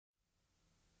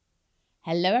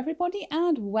Hello everybody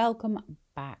and welcome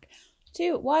back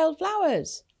to Wylde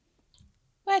Flowers,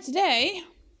 where today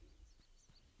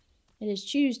it is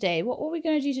Tuesday. What are we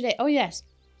going to do today? Oh yes,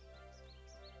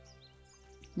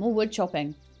 more wood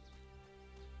chopping.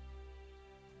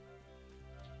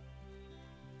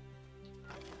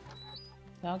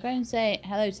 So I'll go and say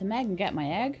hello to Meg and get my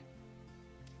egg.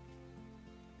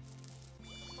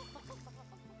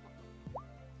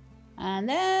 And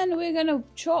then we're going to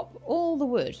chop all the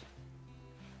wood.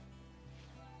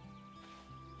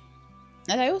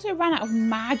 And I also ran out of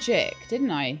magic,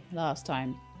 didn't I, last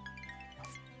time?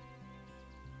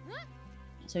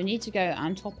 So we need to go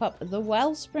and top up the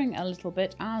wellspring a little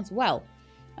bit as well.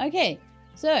 Okay,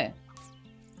 so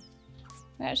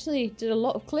we actually did a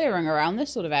lot of clearing around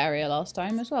this sort of area last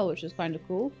time as well, which was kind of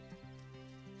cool.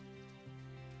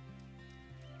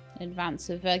 In advance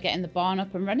of getting the barn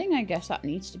up and running, I guess that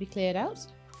needs to be cleared out.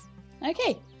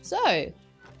 Okay, so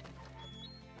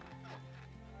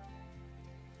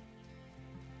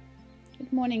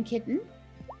good morning, kitten.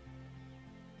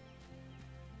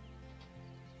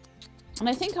 And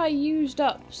I think I used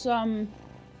up some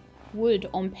wood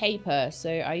on paper, so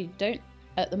I don't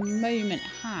at the moment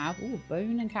have... Ooh,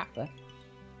 bone and kappa.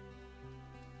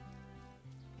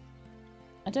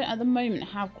 I don't at the moment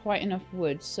have quite enough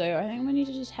wood, so I think we need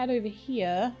to just head over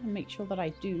here and make sure that I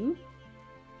do.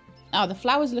 Oh, the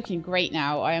flower's looking great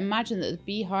now. I imagine that the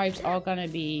beehives are going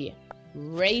to be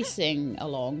racing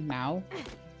along now.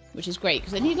 Which is great,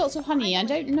 because I need lots of honey. I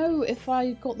don't know if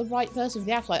I got the right version of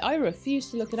the Afterlight. I refuse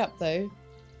to look it up, though.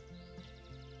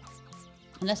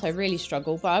 Unless I really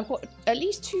struggle. But I've got at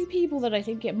least 2 people that I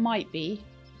think it might be.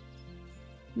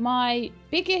 My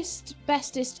biggest,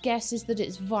 bestest guess is that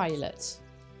it's Violet.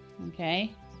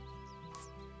 Okay.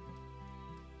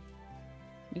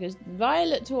 Because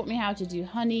Violet taught me how to do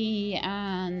honey,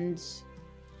 and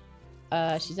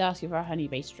she's asking for a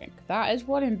honey-based drink. That is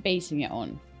what I'm basing it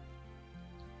on.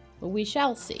 But we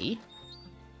shall see.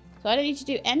 So I don't need to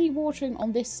do any watering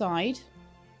on this side.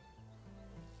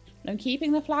 I'm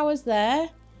keeping the flowers there.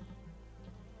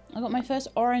 I got my first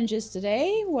oranges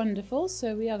today. Wonderful.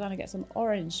 So we are going to get some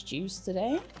orange juice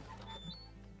today.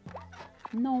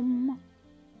 Nom.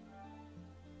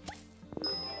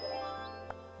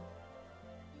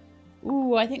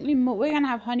 Ooh, I think we're going to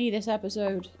have honey this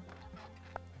episode.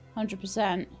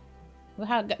 100%.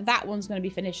 That one's going to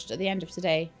be finished at the end of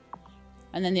today.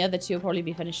 And then the other 2 will probably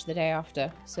be finished the day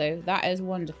after. So that is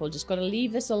wonderful. Just got to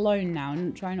leave this alone now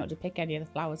and try not to pick any of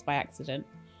the flowers by accident.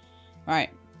 Right.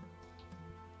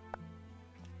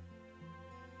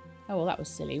 Oh, well, that was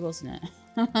silly, wasn't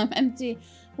it? Empty.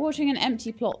 Watering an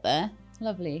empty plot there.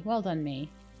 Lovely. Well done, me.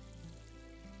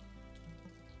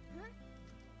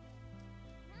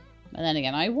 But then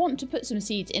again, I want to put some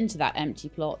seeds into that empty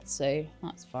plot, so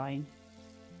that's fine.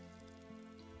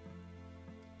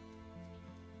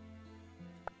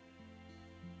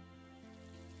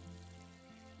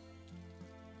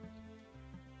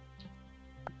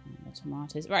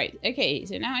 Tomatoes. Right, okay,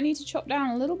 so now I need to chop down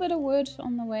a little bit of wood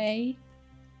on the way.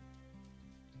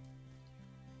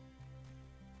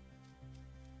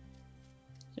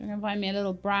 So we're going to find me a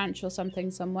little branch or something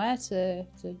somewhere to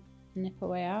nip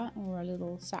away at, or a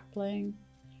little sapling.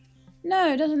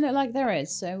 No, it doesn't look like there is,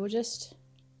 so we'll just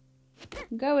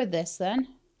go with this then.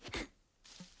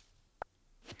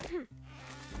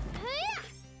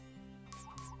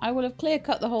 I will have clear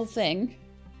cut the whole thing.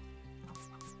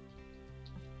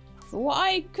 But what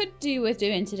I could do with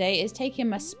doing today is take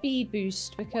him a speed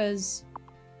boost, because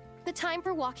the time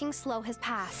for walking slow has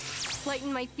passed.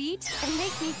 Lighten my feet and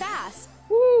make me fast.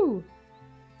 Woo!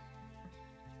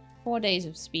 4 days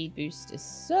of speed boost is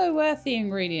so worth the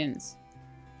ingredients.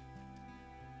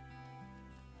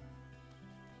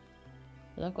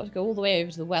 But I've got to go all the way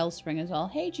over to the wellspring as well.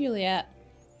 Hey Juliet,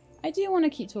 I do want to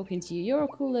keep talking to you. You're a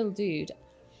cool little dude.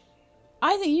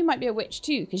 I think you might be a witch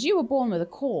too, because you were born with a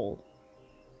caul.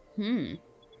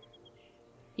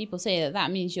 People say that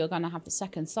means you're going to have the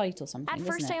second sight or something, At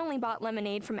first, I only bought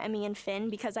lemonade from Emmy and Finn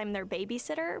because I'm their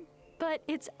babysitter, but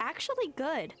it's actually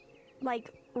good.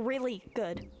 Like, really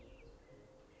good.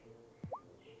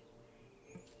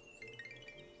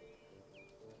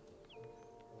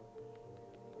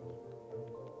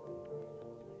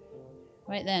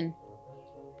 Right then.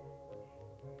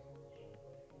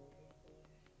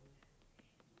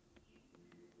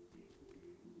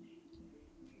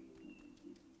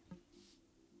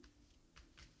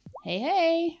 Hey,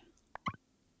 hey.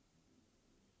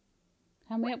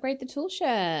 Can we upgrade the tool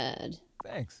shed?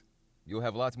 Thanks. You'll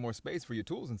have lots more space for your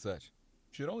tools and such.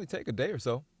 Should only take a day or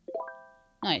so.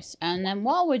 Nice. And then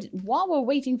while we're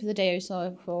waiting for the day or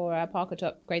so for Parker to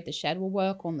upgrade the shed, we'll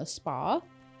work on the spa.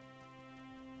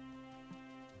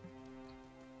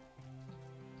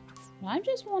 I'm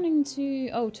just wanting to...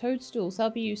 Oh, toadstools.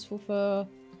 That'll be useful for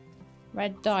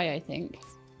red dye, I think.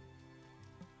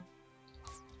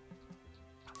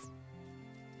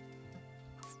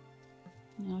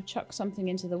 I'll chuck something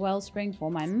into the wellspring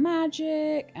for my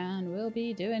magic, and we'll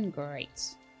be doing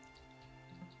great.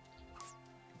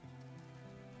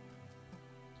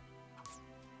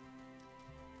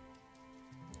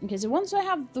 Okay, so once I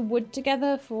have the wood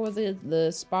together for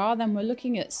the spa, then we're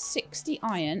looking at 60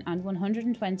 iron and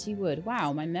 120 wood.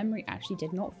 Wow, my memory actually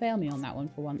did not fail me on that one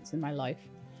for once in my life.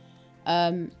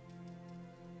 So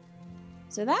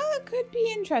that could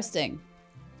be interesting.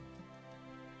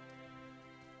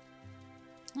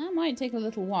 That might take a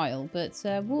little while, but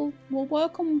we'll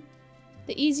work on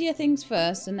the easier things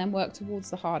first and then work towards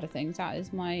the harder things. That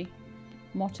is my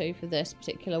motto for this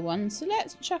particular one. So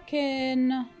let's chuck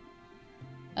in...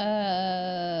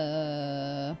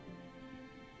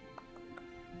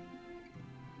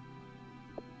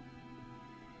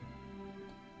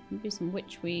 maybe some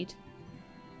witchweed.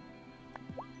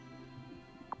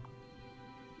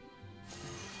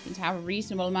 Need to have a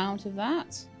reasonable amount of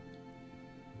that.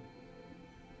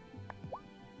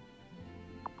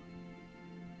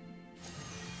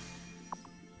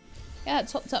 Yeah, it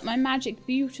topped up my magic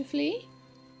beautifully.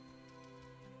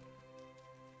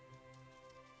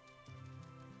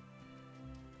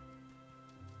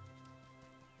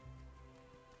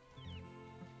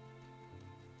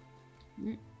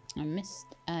 I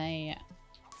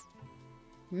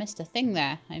missed a thing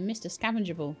there. I missed a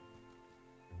scavengeable.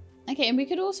 Okay, and we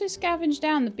could also scavenge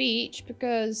down the beach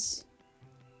because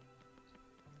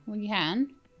we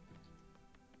can.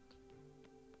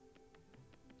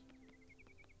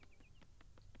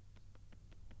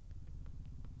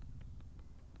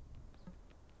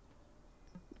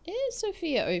 Is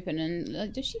Sophia open,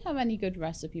 and does she have any good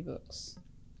recipe books?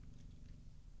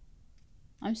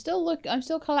 I'm still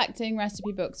collecting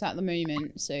recipe books at the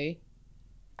moment, so is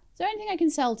there anything I can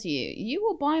sell to you? You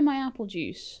will buy my apple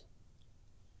juice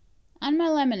and my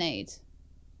lemonade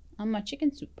and my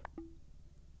chicken soup.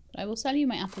 But I will sell you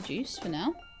my apple juice for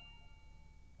now.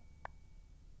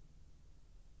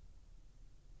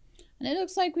 And it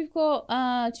looks like we've got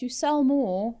to sell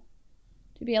more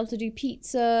to be able to do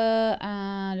pizza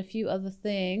and a few other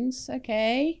things.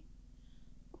 Okay,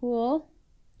 cool.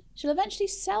 She'll eventually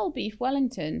sell beef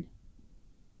Wellington.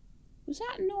 Was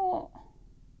that not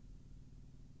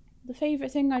the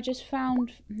favourite thing I just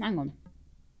found? Hang on.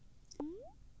 No.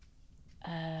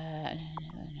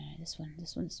 This one.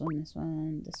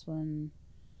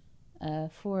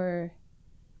 For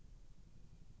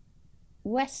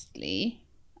Westley.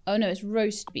 Oh no, it's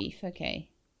roast beef. Okay.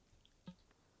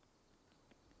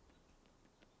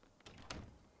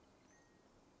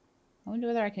 I wonder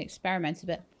whether I can experiment a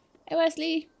bit. Hey,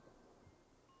 Wesley.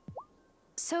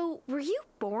 So, were you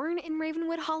born in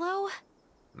Ravenwood Hollow?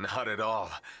 Not at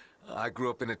all. I grew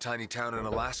up in a tiny town in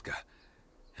Alaska,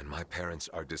 and my parents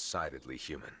are decidedly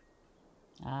human.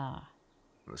 Ah.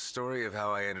 The story of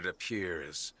how I ended up here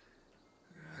is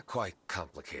quite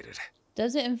complicated.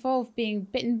 Does it involve being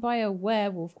bitten by a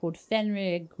werewolf called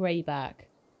Fenrir Greyback?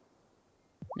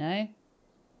 No?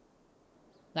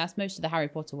 That's most of the Harry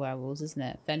Potter werewolves, isn't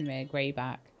it? Fenrir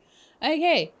Greyback.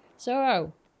 Okay,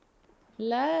 so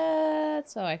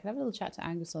let's... Oh, I can have a little chat to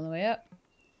Angus on the way up.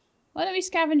 Why don't we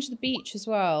scavenge the beach as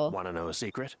well? Want to know a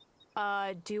secret?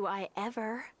 Do I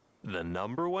ever? The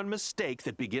 #1 mistake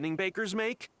that beginning bakers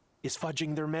make is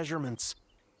fudging their measurements.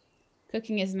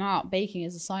 Cooking is an art, baking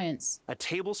is a science. A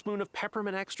tablespoon of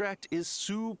peppermint extract is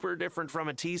super different from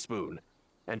a teaspoon.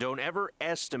 And don't ever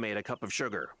estimate a cup of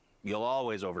sugar. You'll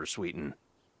always oversweeten.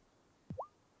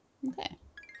 Okay.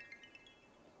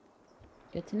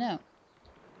 Good to know.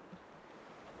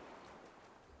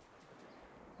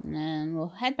 And then we'll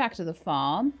head back to the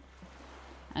farm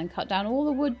and cut down all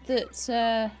the wood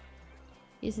that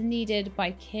is needed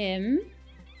by Kim.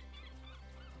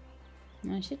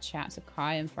 I should chat to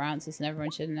Kai and Francis and everyone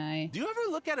should know. Do you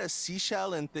ever look at a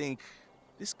seashell and think,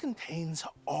 this contains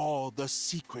all the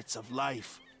secrets of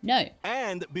life? No.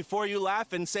 And before you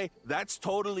laugh and say, that's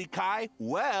totally Kai,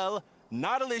 well,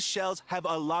 Nautilus shells have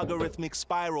a logarithmic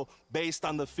spiral based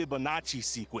on the Fibonacci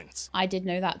sequence. I did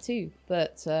know that too,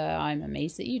 but I'm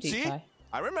amazed that you do, See? Kai.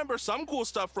 I remember some cool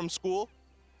stuff from school.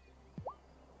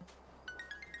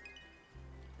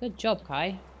 Good job,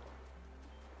 Kai.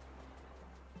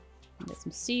 Get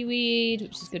some seaweed,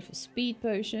 which is good for speed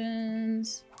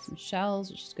potions. Some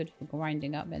shells, which is good for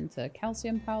grinding up into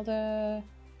calcium powder.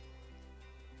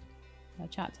 I'll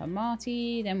chat to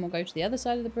Marty, then we'll go to the other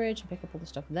side of the bridge and pick up all the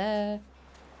stuff there.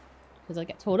 Because I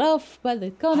get told off by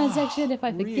the comment section if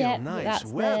I forget Real nice that's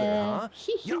weather, there. huh?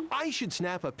 You know, I should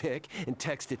snap a pic and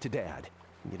text it to Dad.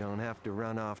 You don't have to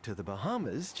run off to the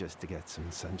Bahamas just to get some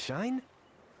sunshine.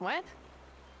 What?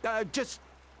 Just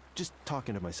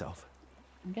talking to myself.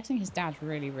 I'm guessing his dad's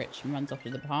really rich and runs off to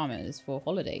the Bahamas for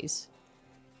holidays.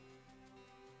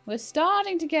 We're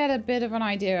starting to get a bit of an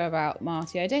idea about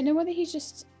Marty. I don't know whether he's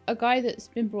just a guy that's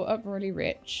been brought up really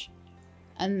rich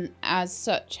and as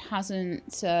such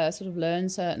hasn't sort of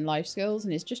learned certain life skills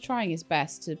and is just trying his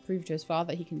best to prove to his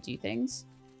father he can do things.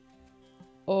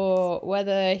 Or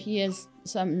whether he is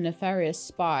some nefarious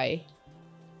spy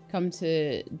come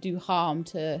to do harm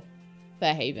to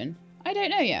Fairhaven. I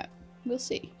don't know yet. We'll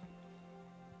see.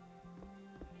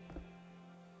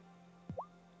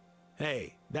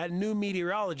 Hey, that new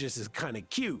meteorologist is kind of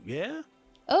cute, yeah?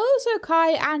 Oh, so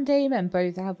Kai and Damon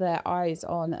both have their eyes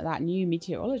on that new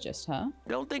meteorologist, huh?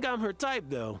 Don't think I'm her type,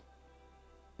 though.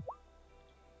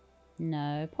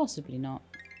 No, possibly not.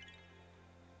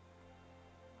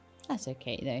 That's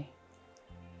okay,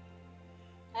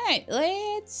 though. Alright,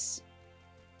 let's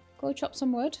go chop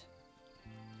some wood.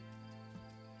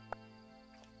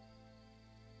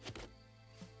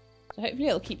 So hopefully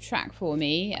it'll keep track for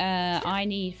me. I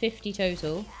need 50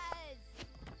 total.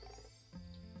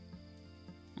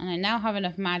 And I now have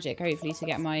enough magic, hopefully, to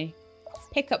get my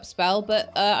pickup spell.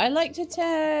 But I like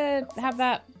to have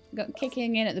that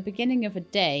kicking in at the beginning of a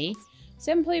day.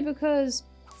 Simply because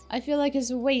I feel like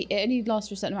it's a waste. It only lasts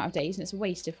for a certain amount of days. And it's a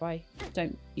waste if I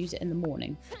don't use it in the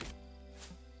morning.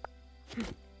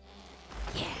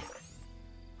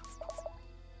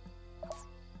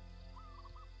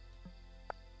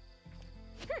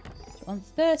 On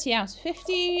 30 out of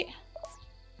 50.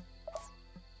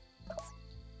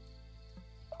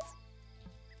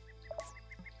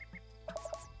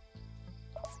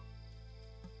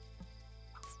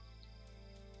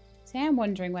 See, I'm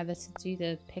wondering whether to do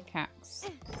the pickaxe.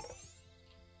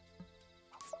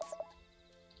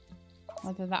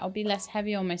 Whether that'll be less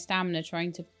heavy on my stamina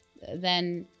trying to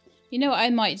then... You know what, I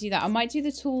might do that. I might do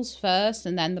the tools first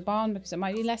and then the barn because it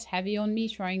might be less heavy on me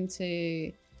trying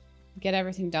to get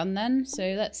everything done then. So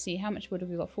let's see, how much wood have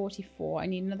we got? 44. I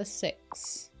need another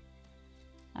 6.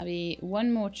 That'll be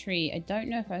one more tree. I don't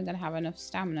know if I'm going to have enough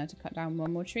stamina to cut down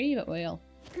one more tree, but we'll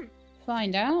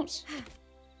find out.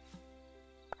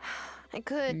 I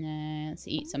could. Nah, let's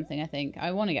eat something, I think.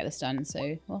 I want to get this done,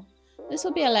 so... Well, this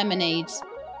will be a lemonade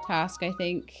task, I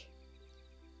think.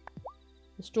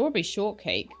 The strawberry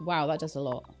shortcake. Wow, that does a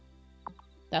lot.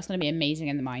 That's going to be amazing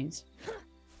in the mines.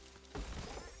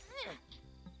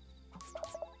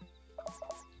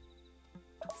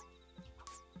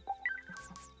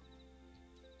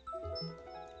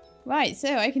 Right,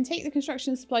 so I can take the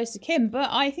construction supplies to Kim, but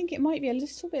I think it might be a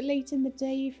little bit late in the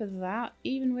day for that,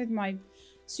 even with my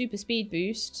super speed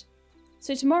boost.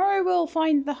 So tomorrow we'll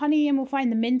find the honey and we'll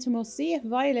find the mint and we'll see if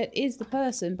Violet is the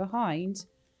person behind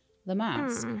the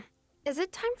mask. Is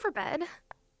it time for bed?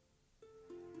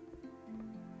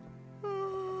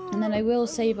 And then I will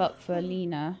save up for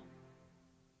Lena.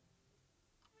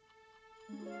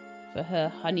 For her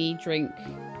honey drink.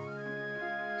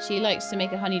 She likes to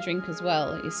make a honey drink as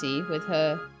well, you see, with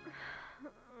her.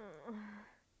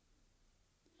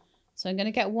 So I'm going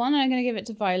to get one and I'm going to give it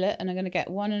to Violet. And I'm going to get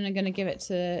one and I'm going to give it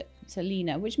to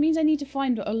Lena. Which means I need to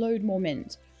find a load more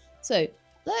mint. So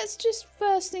let's just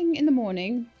first thing in the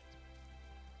morning.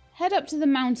 Head up to the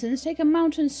mountains. Take a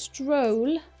mountain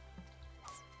stroll.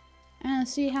 And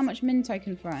see how much mint I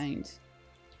can find.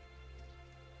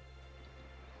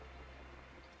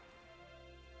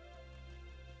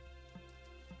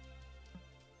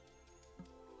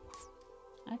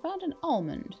 I found an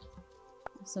almond.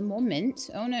 Some more mint.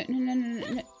 Oh no,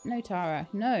 no, Tara.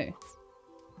 No.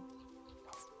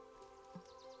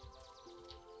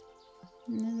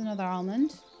 And there's another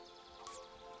almond.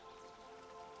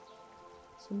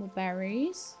 Some more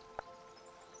berries.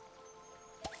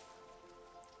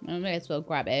 I may as well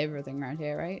grab everything around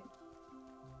here, right?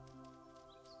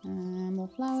 More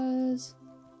flowers.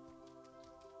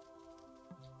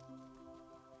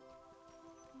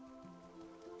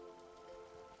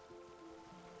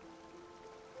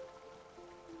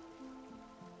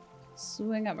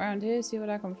 Swing up around here, see what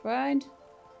I can find.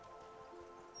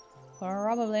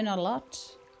 Probably not a lot.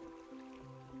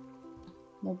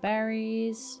 More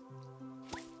berries.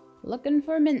 Looking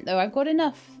for a mint though. I've got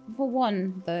enough for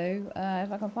one though.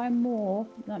 If I can find more,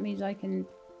 that means I can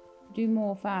do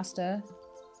more faster.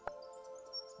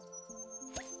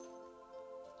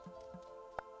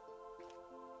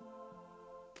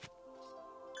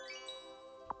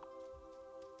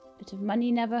 Bit of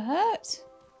money never hurt.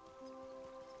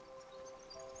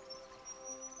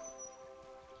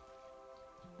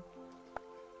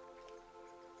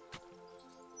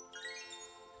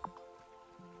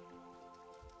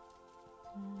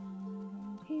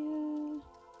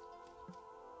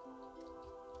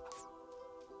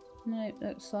 No,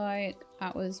 looks like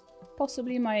that was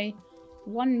possibly my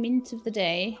 1 mint of the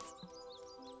day.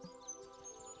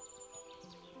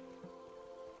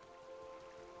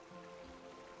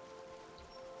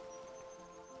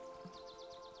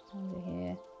 Over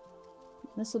here.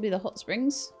 This will be the hot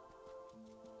springs.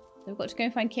 So we've got to go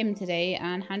and find Kim today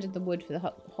and handed the wood for the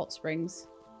hot springs.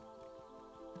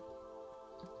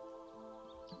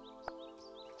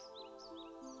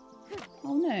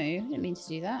 Oh no, I didn't mean to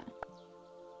do that.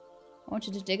 I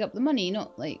wanted to dig up the money,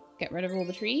 not like get rid of all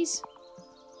the trees.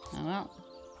 Oh well.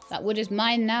 That wood is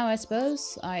mine now, I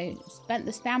suppose. I spent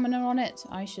the stamina on it.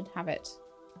 I should have it.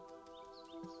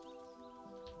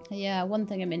 Yeah, one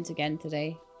thing I'm into again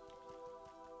today.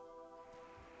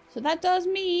 So that does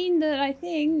mean that I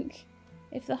think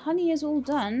if the honey is all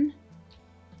done,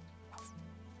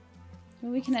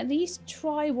 well, we can at least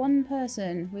try one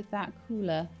person with that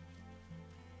cooler.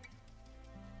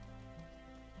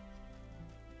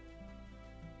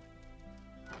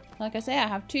 Like I say, I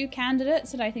have 2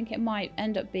 candidates that I think it might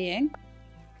end up being.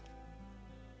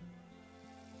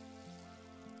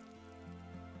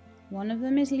 One of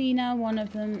them is Lena, one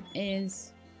of them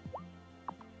is...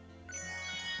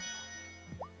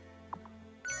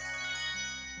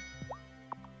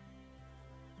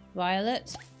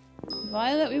 Violet.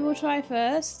 Violet we will try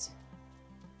first.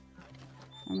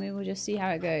 And we will just see how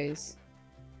it goes.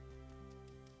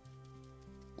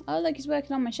 Oh look, he's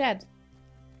working on my shed.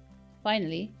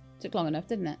 Finally. Took long enough,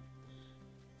 didn't it?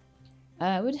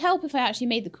 It would help if I actually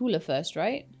made the cooler first,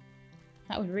 right?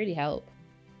 That would really help.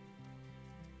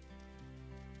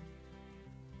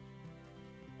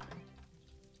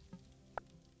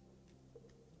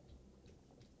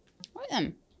 Right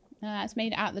then. It's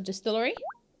made at the distillery.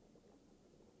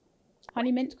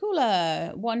 Honey mint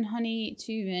cooler. 1 honey,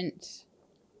 2 mint.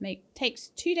 Takes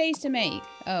 2 days to make.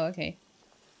 Oh, okay.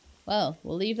 Well,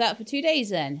 we'll leave that for 2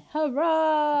 days then.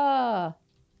 Hurrah!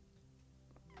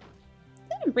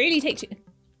 Doesn't really take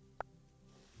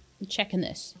I'm checking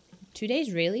this. 2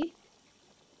 days, really?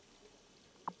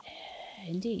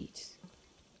 Indeed.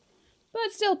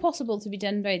 But still possible to be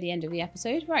done by the end of the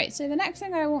episode. Right, so the next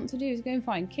thing I want to do is go and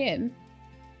find Kim.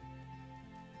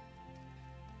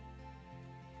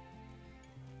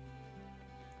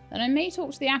 Then I may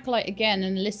talk to the acolyte again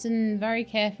and listen very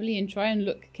carefully and try and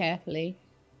look carefully.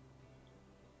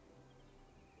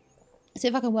 See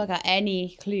if I can work out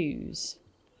any clues.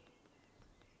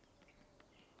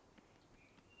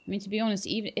 I mean, to be honest,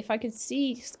 even if I could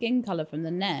see skin colour from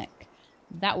the neck,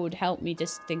 that would help me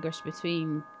distinguish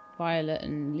between Violet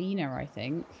and Lena, I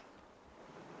think.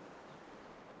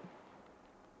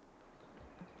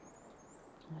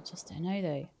 I just don't know,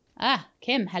 though. Ah,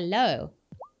 Kim, hello.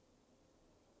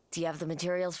 Do you have the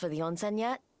materials for the onsen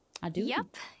yet? I do.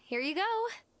 Yep, here you go.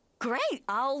 Great!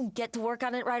 I'll get to work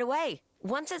on it right away.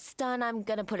 Once it's done, I'm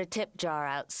gonna put a tip jar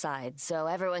outside so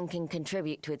everyone can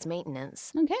contribute to its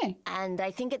maintenance. Okay. And I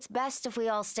think it's best if we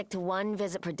all stick to 1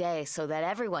 visit per day so that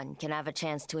everyone can have a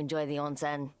chance to enjoy the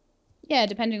onsen. Yeah,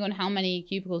 depending on how many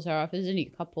cubicles there are. If there's only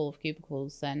a couple of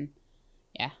cubicles, then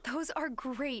yeah. Those are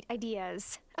great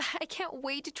ideas. I can't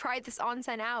wait to try this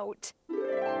onsen out.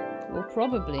 Will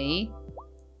probably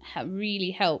really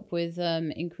help with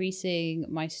increasing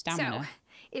my stamina. So,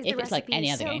 is if the it's like recipe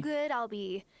any other so game. good I'll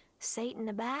be Satan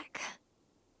aback?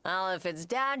 Well, if it's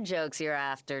dad jokes you're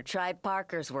after, try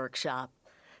Parker's workshop.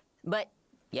 But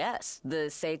yes, the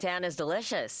seitan is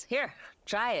delicious. Here,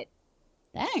 try it.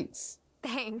 Thanks.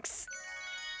 Thanks.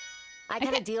 I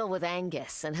got a deal with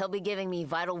Angus, and he'll be giving me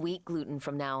vital wheat gluten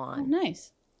from now on. Oh,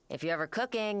 nice. If you're ever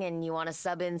cooking and you want to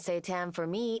sub in seitan for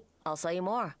meat, I'll sell you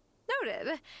more.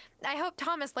 Noted. I hope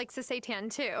Thomas likes the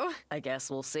seitan too. I guess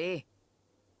we'll see.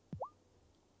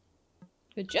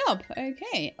 Good job.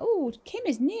 Okay. Oh, Kim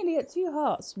is nearly at 2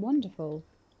 hearts. Wonderful.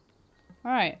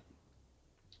 All right.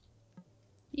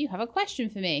 You have a question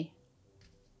for me.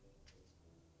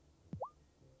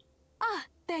 Ah,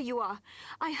 there you are.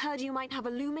 I heard you might have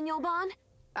a loom in your barn.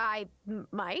 I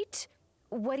might?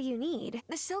 What do you need?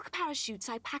 The silk parachutes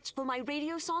I packed for my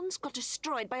radiosondes got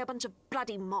destroyed by a bunch of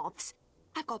bloody moths.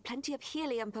 I've got plenty of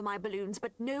helium for my balloons,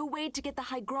 but no way to get the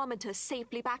hygrometer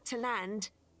safely back to land.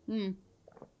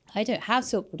 I don't have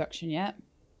silk production yet.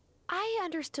 I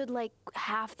understood like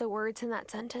half the words in that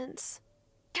sentence.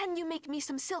 Can you make me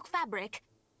some silk fabric?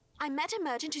 I met a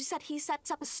merchant who said he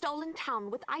sets up a stolen town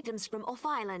with items from off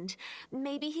island.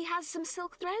 Maybe he has some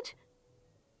silk thread?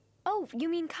 Oh, you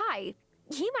mean Kai?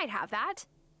 He might have that.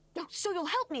 Oh, so you'll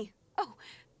help me. Oh,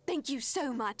 thank you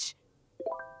so much.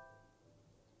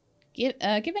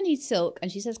 Given needs silk, and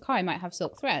she says Kai might have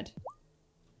silk thread.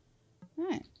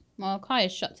 Alright. Well, Kai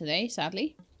is shut today,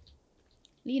 sadly.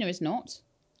 Lena is not.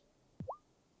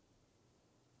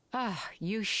 Ah,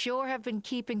 you sure have been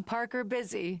keeping Parker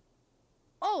busy.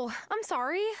 Oh, I'm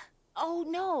sorry. Oh,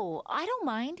 no, I don't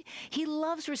mind. He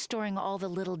loves restoring all the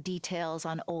little details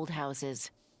on old houses.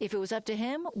 If it was up to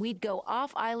him, we'd go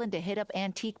off-island to hit up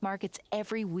antique markets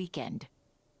every weekend.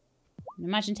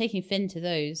 Imagine taking Finn to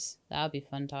those. That would be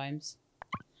fun times.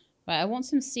 Right, I want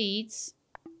some seeds.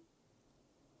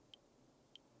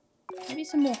 Maybe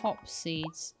some more hop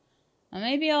seeds. And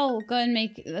maybe I'll go and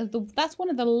make... That's one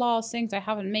of the last things I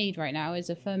haven't made right now is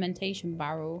a fermentation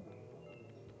barrel.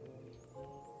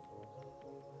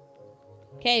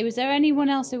 Okay, was there anyone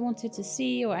else I wanted to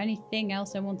see or anything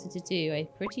else I wanted to do? I'm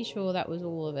pretty sure that was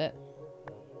all of it.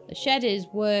 The shed is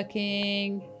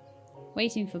working.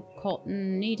 Waiting for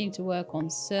cotton. Needing to work on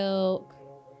silk.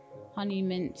 Honey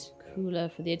mint cooler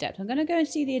for the adept. I'm going to go and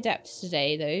see the adept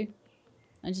today, though.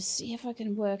 And just see if I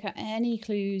can work out any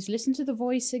clues. Listen to the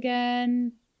voice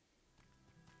again.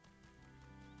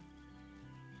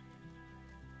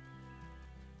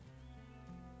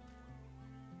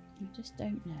 I just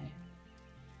don't know.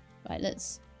 Right,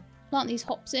 let's plant these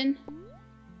hops in.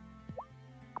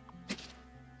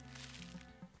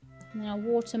 And then I'll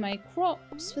water my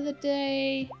crops for the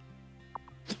day.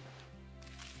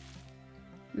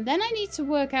 And then I need to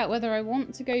work out whether I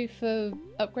want to go for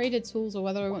upgraded tools or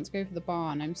whether I want to go for the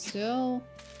barn. I'm still...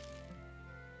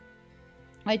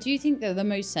 I do think they're the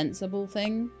most sensible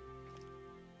thing.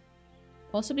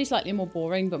 Possibly slightly more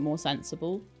boring, but more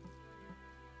sensible.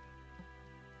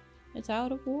 It's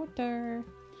out of water.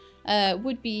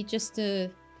 Would be just to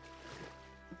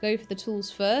go for the tools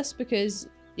first because,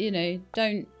 you know,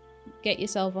 don't get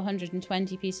yourself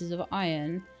 120 pieces of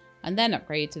iron and then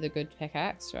upgrade to the good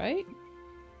pickaxe, right?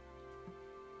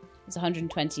 It's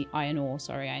 120 iron ore,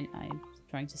 sorry, I'm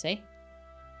trying to say.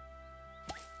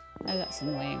 Oh, that's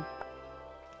annoying.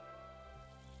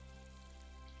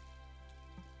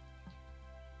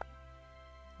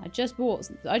 I just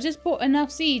bought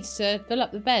enough seeds to fill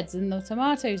up the beds and the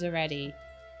tomatoes are ready.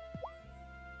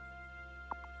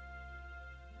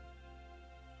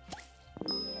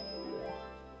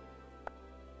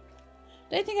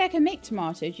 Don't think I can make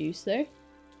tomato juice though.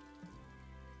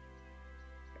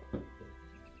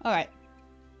 Alright.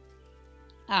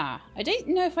 Ah, I don't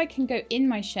know if I can go in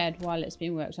my shed while it's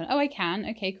being worked on. Oh, I can.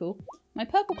 Okay, cool. My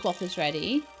purple cloth is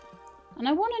ready. And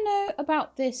I want to know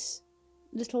about this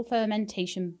little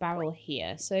fermentation barrel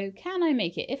here. So, can I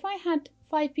make it? If I had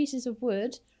 5 pieces of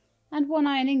wood and 1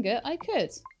 iron ingot, I could.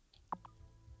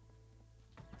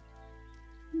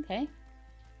 Okay.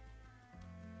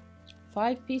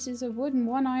 5 pieces of wood and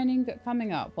 1 iron ingot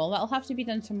coming up. Well, that'll have to be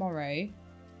done tomorrow.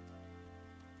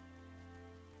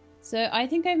 So I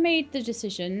think I've made the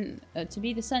decision to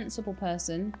be the sensible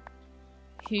person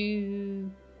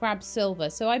who grabs silver.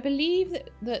 So I believe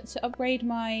that to upgrade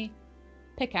my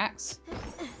pickaxe,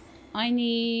 I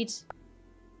need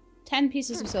 10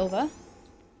 pieces of silver.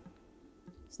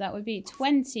 So that would be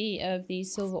 20 of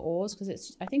these silver ores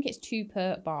because I think it's 2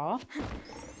 per bar.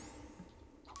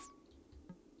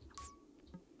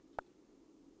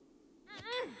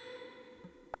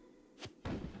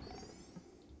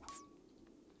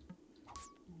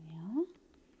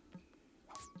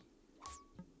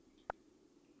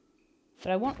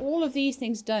 But I want all of these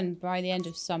things done by the end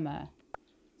of summer.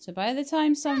 So by the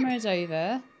time summer is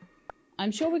over, I'm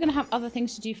sure we're going to have other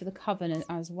things to do for the coven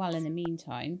as well in the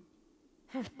meantime.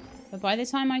 But by the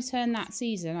time I turn that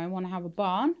season, I want to have a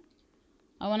barn.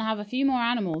 I want to have a few more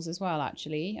animals as well,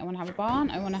 actually. I want to have a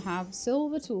barn. I want to have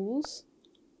silver tools.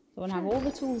 I want to have all the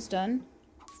tools done.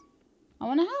 I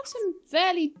want to have some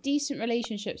fairly decent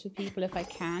relationships with people if I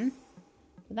can.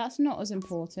 But that's not as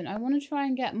important. I want to try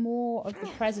and get more of the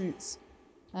presents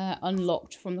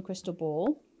unlocked from the crystal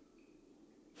ball.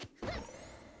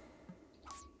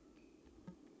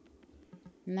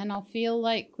 And then I'll feel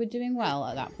like we're doing well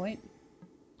at that point.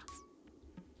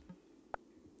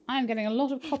 I'm getting a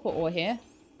lot of copper ore here.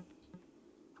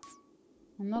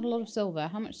 And not a lot of silver.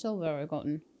 How much silver have I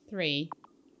gotten? 3.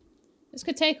 This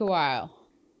could take a while.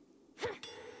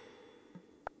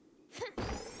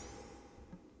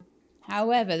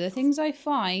 However, the things I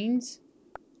find...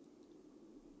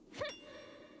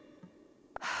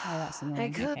 Oh, that's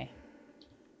annoying. Okay.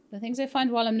 The things I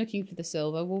find while I'm looking for the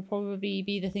silver will probably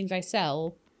be the things I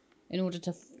sell in order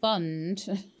to fund...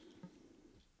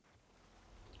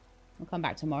 I'll come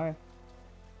back tomorrow.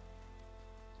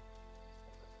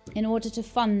 In order to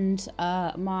fund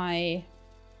my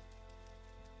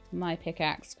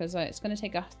pickaxe, because it's going to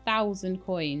take 1,000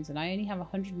 coins and I only have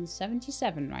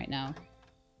 177 right now.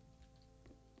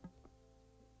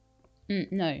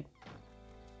 No.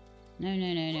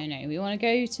 No. We want to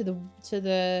go to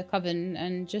the coven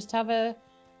and just have a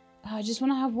I just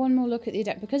want to have one more look at the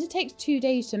adept. Because it takes 2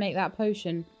 days to make that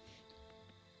potion.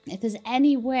 If there's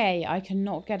any way I can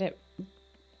not get it...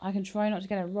 I can try not to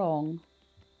get it wrong.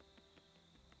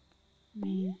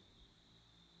 Yeah.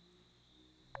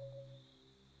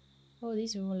 Oh,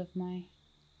 these are all of my...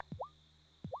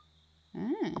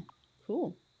 Ah,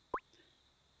 cool.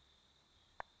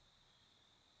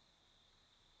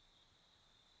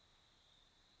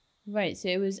 Right, so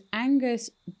it was Angus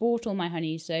bought all my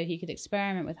honey so he could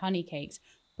experiment with honey cakes.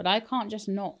 But I can't just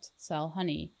not sell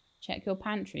honey. Check your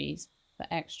pantries for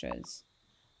extras.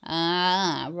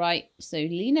 Ah, right. So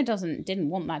Lena didn't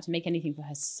want that to make anything for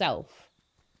herself.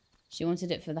 She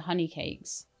wanted it for the honey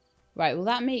cakes. Right, well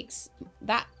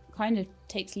that kind of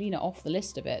takes Lena off the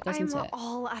list a bit, doesn't I'm it?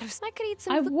 all out of... I could eat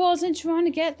some... I wasn't trying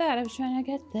to get that. I was trying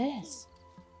to get this.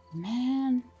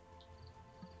 Man.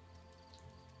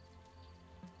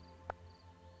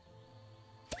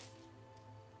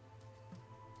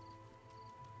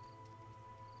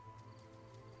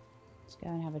 Let's go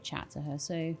and have a chat to her.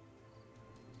 So...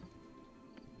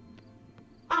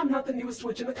 I'm not the newest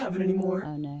witch in the coven anymore.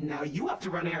 Oh no. Now you have to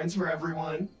run errands for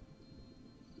everyone.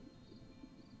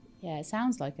 Yeah, it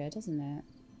sounds like her, doesn't it?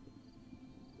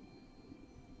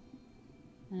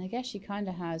 And I guess she kind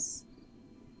of has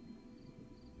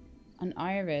an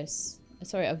iris.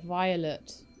 Sorry, a violet.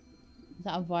 Is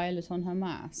that a violet on her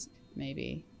mask?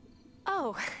 Maybe.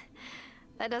 Oh,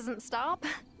 that doesn't stop?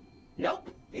 Nope,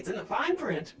 it's in the fine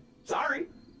print. Sorry.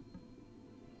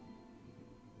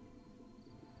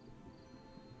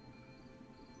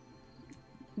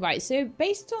 Right, so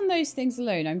based on those things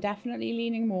alone, I'm definitely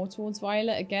leaning more towards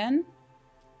Violet again.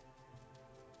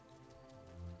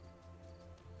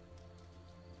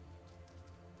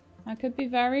 I could be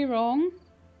very wrong.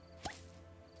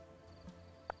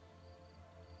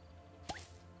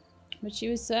 But she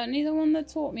was certainly the one that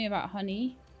taught me about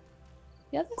honey.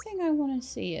 The other thing I want to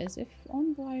see is if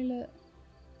on Violet...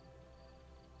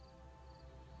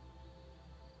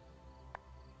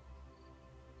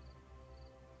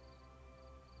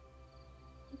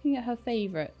 Looking at her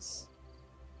favourites.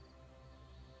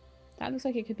 That looks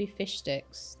like it could be fish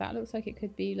sticks. That looks like it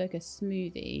could be like a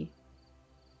smoothie.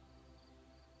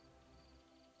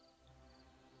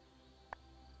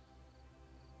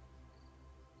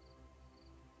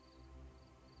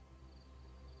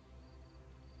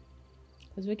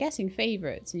 Because we're guessing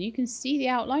favourites, and you can see the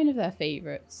outline of their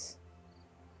favourites.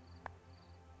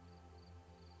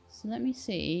 So let me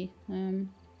see.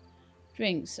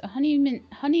 Drinks. A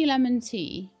honey lemon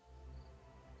tea.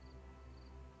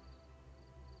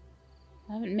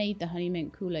 I haven't made the honey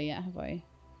mint cooler yet, have I?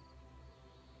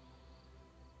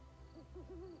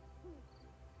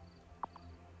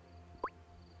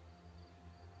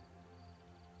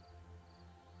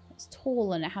 It's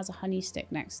tall and it has a honey stick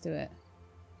next to it.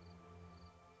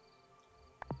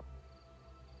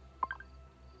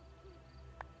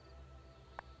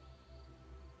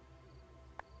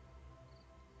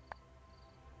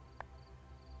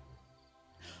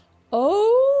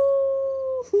 Oh!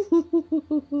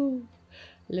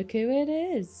 Look who it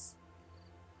is.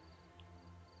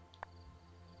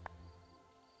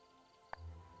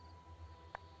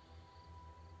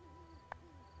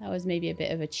 That was maybe a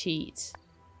bit of a cheat.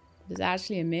 There's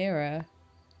actually a mirror.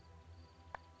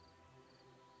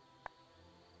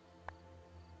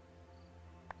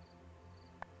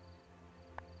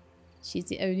 She's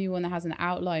the only one that has an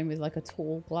outline with like a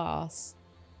tall glass.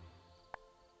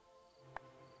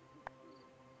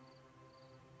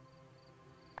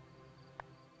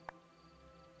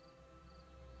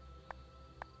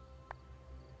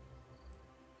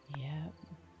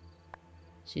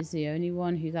 She's the only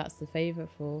one who that's the favourite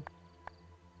for.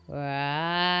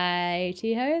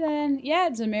 Righty-ho then. Yeah,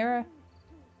 it's a mirror.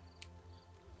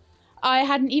 I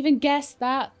hadn't even guessed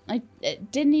that.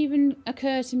 It didn't even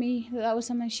occur to me that that was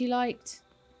something she liked.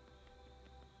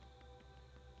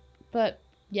 But,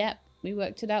 yeah, we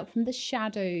worked it out from the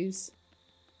shadows.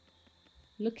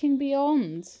 Looking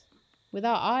beyond. With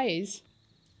our eyes.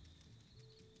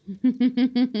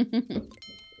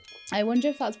 I wonder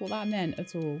if that's what that meant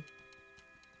at all.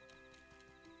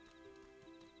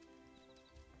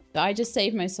 But I just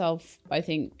saved myself, I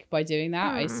think, by doing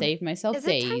that. I saved myself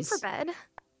days. Is it time for bed?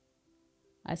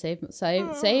 I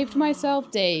saved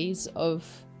myself days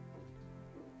of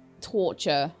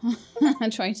torture.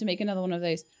 And trying to make another one of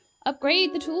those.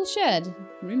 Upgrade the tool shed.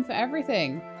 Room for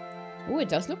everything. Oh, it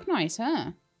does look nice,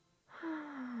 huh?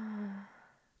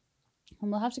 And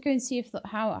we'll have to go and see if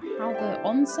how the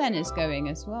onsen is going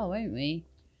as well, won't we?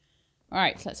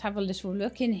 Alright, let's have a little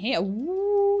look in here.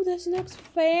 Ooh, this looks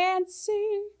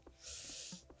fancy.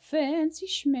 Fancy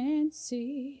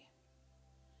schmancy.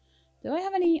 Do I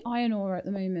have any iron ore at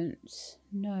the moment?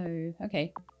 No.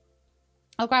 Okay.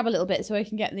 I'll grab a little bit so I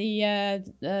can get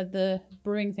the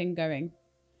brewing thing going.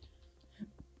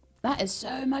 That is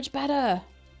so much better.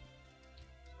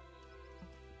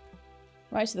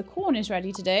 Right, so the corn is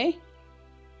ready today.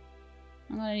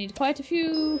 I'm going to need quite a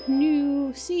few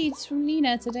new seeds from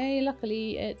Lena today.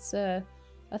 Luckily, it's a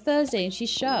Thursday and she's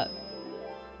shut.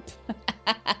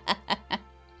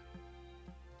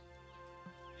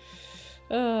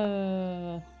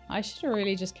 I should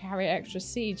really just carry extra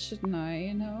seeds, shouldn't I,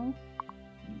 you know?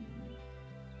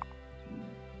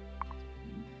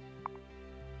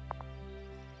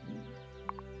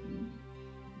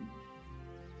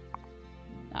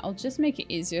 That'll just make it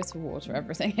easier to water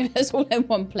everything if it's all in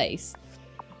one place.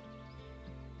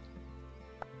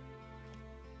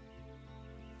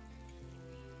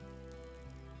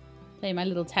 Play my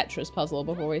little Tetris puzzle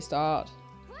before we start.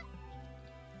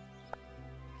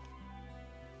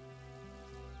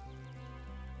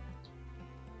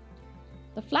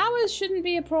 The flowers shouldn't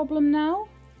be a problem now.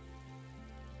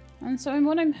 And so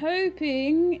what I'm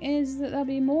hoping is that there'll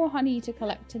be more honey to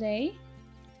collect today.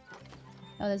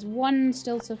 Oh, there's one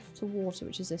still to water,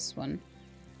 which is this one.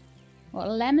 Got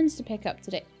lemons to pick up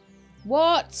today.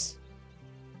 What?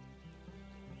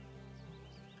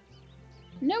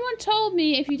 No one told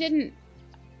me if you didn't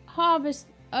harvest...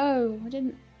 Oh, I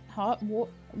didn't... What?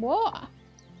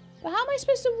 But how am I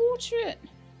supposed to water it?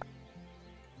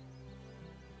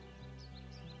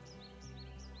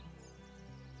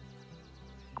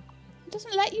 It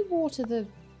doesn't let you water the...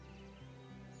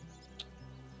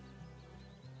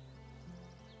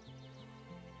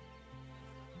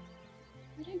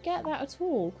 I don't get that at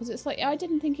all, because it's like, I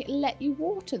didn't think it let you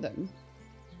water them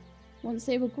once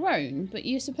they were grown, but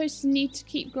you're supposed to need to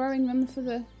keep growing them for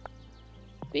the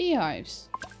beehives.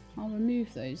 I'll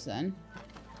remove those then.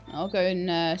 I'll go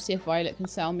and see if Violet can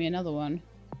sell me another one.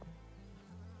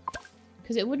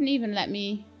 Because it wouldn't even let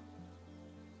me...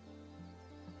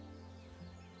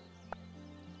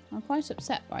 I'm quite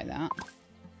upset by that.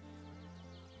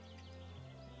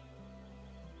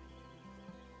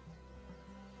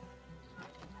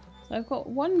 So I've got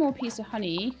one more piece of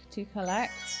honey to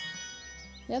collect.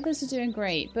 The others are doing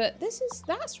great, but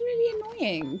that's really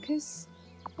annoying because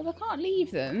if I can't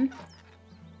leave them,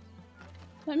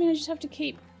 that means I just have to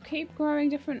keep growing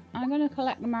different. I'm gonna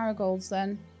collect the marigolds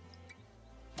then,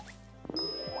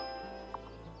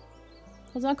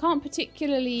 because I can't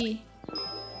particularly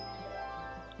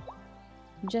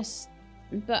just.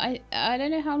 But I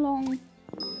don't know how long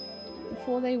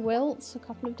before they wilt. A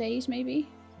couple of days maybe.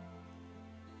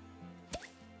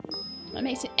 That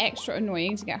makes it extra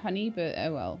annoying to get honey, but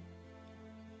oh well.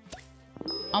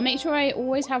 I'll make sure I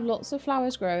always have lots of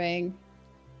flowers growing.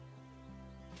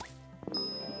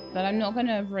 But I'm not going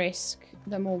to risk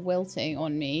them all wilting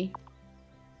on me.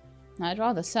 I'd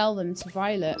rather sell them to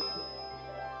Violet.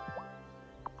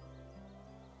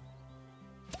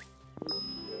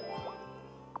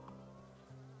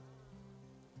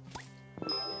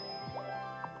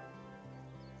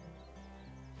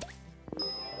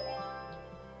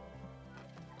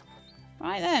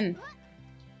 Right then.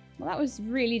 Well, that was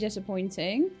really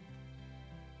disappointing.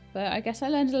 But I guess I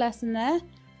learned a lesson there.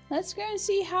 Let's go and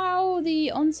see how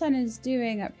the onsen is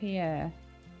doing up here.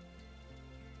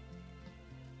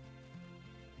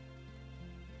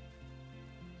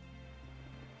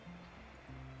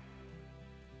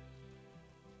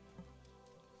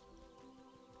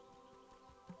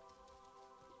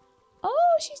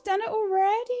 Oh, she's done it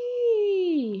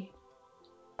already.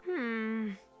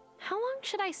 How long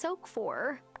should I soak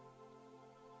for?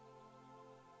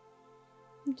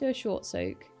 Do a short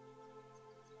soak.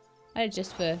 I did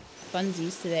just for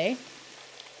funsies today.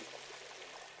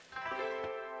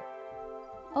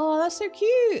 Oh, that's so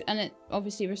cute! And it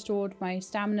obviously restored my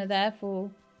stamina there for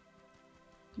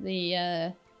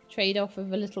the trade-off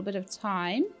of a little bit of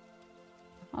time.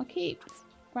 I'll keep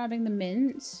grabbing the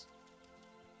mints.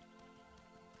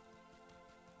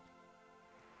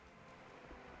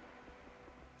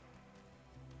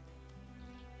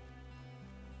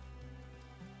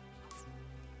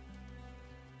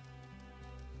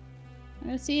 I'm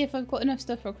gonna see if I've got enough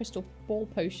stuff for a crystal ball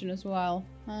potion as well.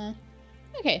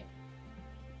 Okay.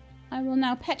 I will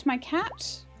now pet my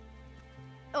cat.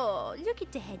 Oh, look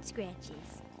at the head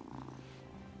scratches.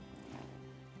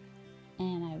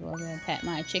 And I will go pet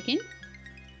my chicken.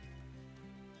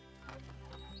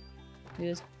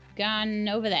 Who's gone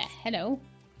over there? Hello.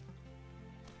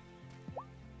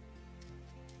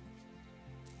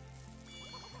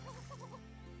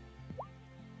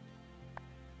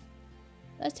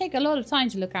 It does take a lot of time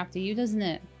to look after you, doesn't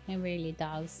it? It really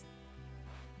does.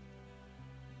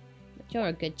 The You're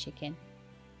a good chicken.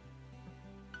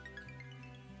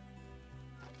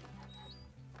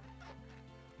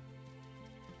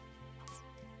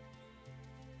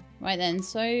 Right then,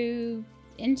 so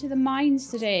into the mines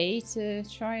today to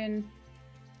try and...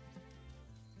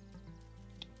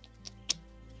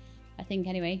 I think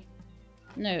anyway.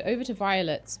 No, over to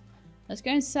Violet. Let's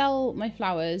go and sell my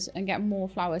flowers and get more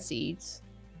flower seeds.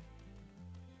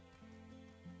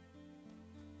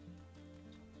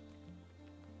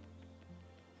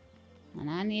 And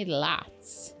I need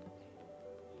lots.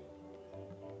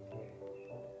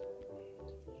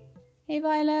 Hey,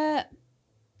 Violet.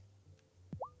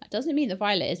 That doesn't mean that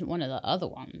Violet isn't one of the other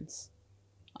ones.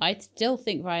 I still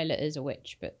think Violet is a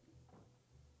witch, but...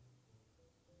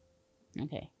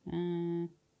 Okay.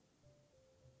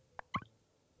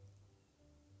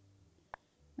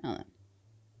 Well then.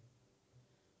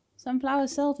 Some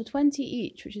flowers sell for 20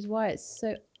 each, which is why it's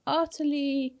so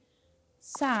utterly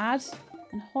sad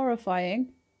and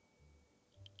horrifying.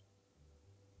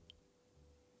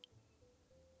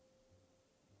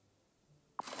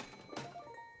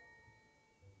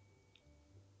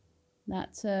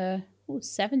 That's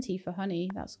 70 for honey.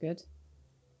 That's good.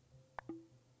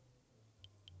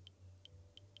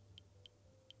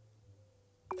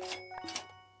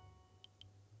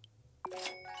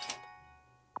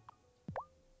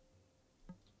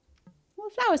 Well,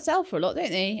 flowers sell for a lot, don't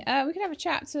they? We could have a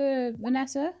chat to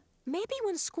Vanessa. Maybe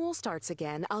when school starts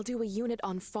again, I'll do a unit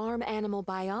on farm animal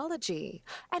biology.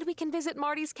 And we can visit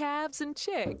Marty's calves and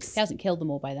chicks. He hasn't killed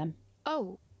them all by then.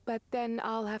 Oh, but then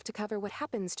I'll have to cover what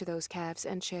happens to those calves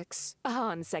and chicks.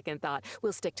 On second thought,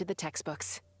 we'll stick to the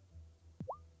textbooks.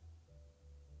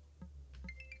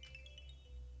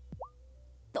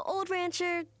 The old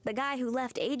rancher, the guy who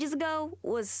left ages ago,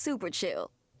 was super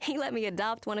chill. He let me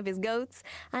adopt one of his goats.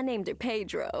 I named her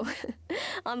Pedro.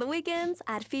 On the weekends,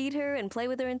 I'd feed her and play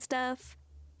with her and stuff.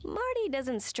 Marty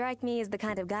doesn't strike me as the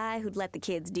kind of guy who'd let the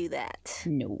kids do that.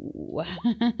 No.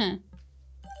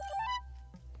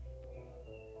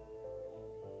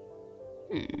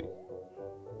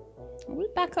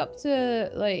 We're back up to,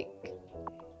 like...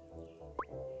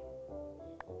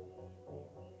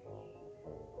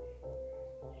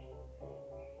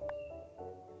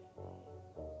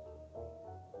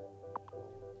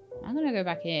 I'm gonna go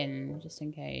back in, just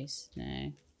in case.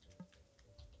 No.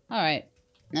 Alright.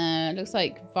 Looks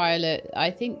like Violet,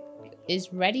 I think,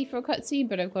 is ready for a cutscene,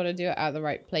 but I've got to do it at the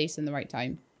right place and the right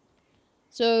time.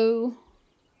 So...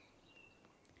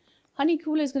 Honey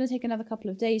cooler is going to take another couple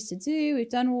of days to do. We've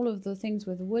done all of the things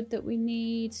with wood that we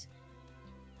need.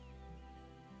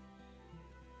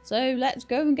 So let's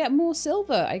go and get more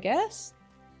silver, I guess.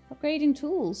 Upgrading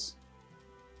tools.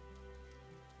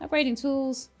 Upgrading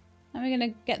tools. And we're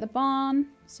going to get the barn.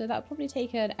 So that'll probably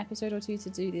take an episode or two to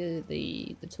do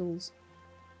the tools.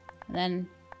 And then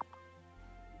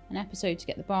an episode to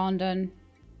get the barn done.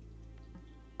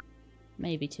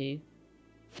 Maybe two.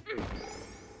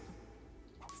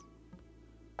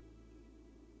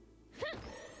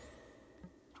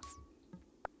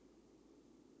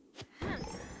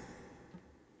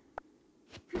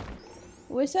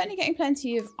 We're certainly getting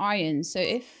plenty of iron, so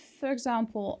if, for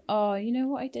example... Oh, you know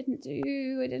what I didn't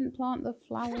do? I didn't plant the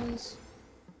flowers.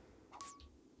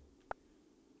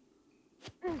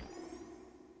 Oh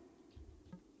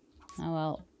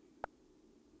well.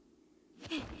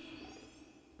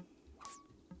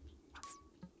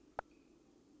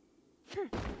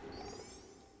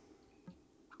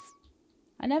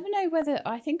 I never know whether...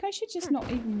 I think I should just not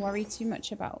even worry too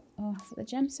much about... Oh, the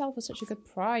gems sell for such a good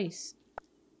price.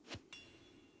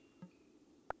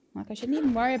 Like, I shouldn't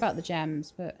even worry about the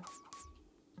gems, but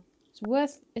it's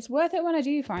worth it when I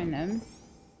do find them.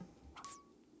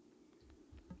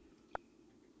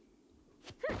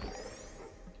 I'm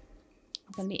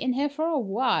gonna be in here for a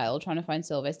while trying to find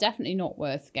silver. It's definitely not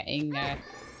worth getting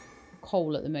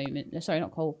coal at the moment. Sorry,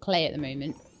 not coal, clay at the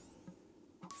moment.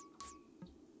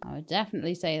 I would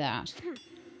definitely say that.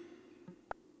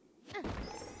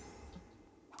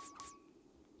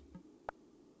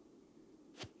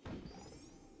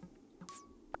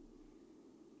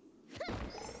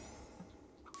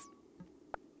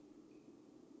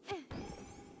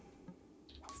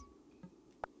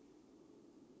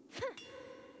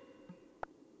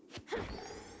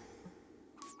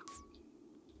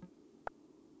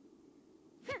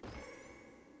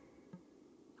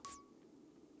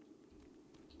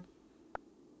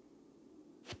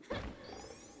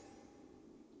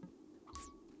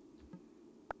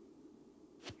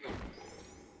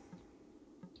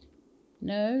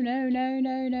 No, no, no,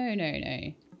 no, no, no,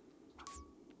 no.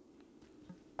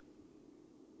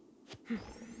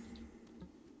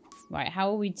 Right,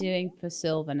 how are we doing for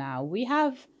silver now? We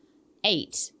have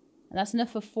 8. And that's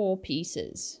enough for 4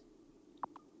 pieces.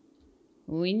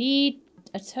 We need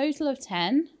a total of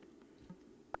 10.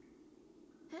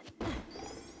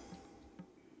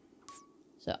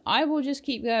 So I will just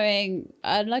keep going.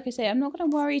 Like I say, I'm not going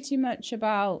to worry too much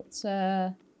about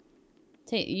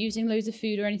using loads of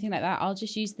food or anything like that. I'll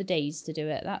just use the days to do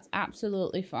it. That's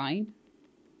absolutely fine.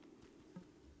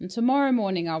 And tomorrow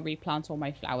morning I'll replant all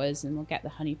my flowers and we'll get the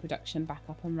honey production back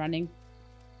up and running.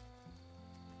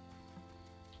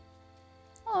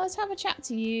 Oh, let's have a chat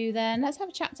to you then. Let's have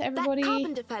a chat to everybody. That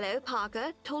carpenter fellow,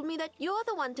 Parker, told me that you're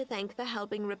the one to thank for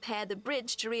helping repair the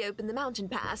bridge to reopen the mountain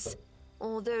pass.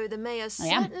 Although the mayor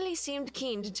certainly seemed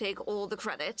keen to take all the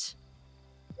credit.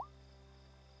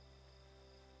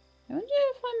 I wonder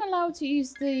if I'm allowed to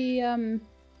use the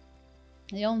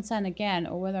onsen again,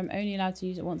 or whether I'm only allowed to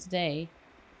use it once a day.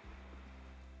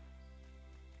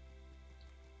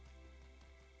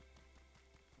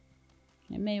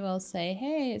 It may well say,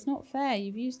 hey, it's not fair,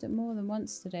 you've used it more than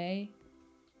once today.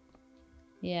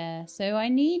 Yeah, so I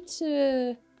need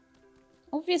to...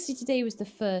 Obviously today was the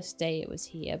first day it was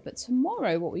here, but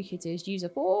tomorrow what we could do is use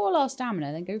up all our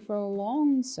stamina, then go for a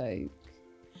long soak,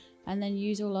 and then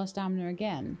use all our stamina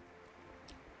again.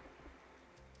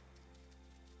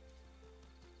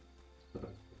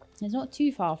 It's not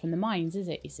too far from the mines, is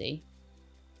it, you see?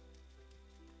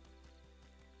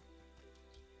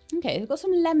 Okay, we've got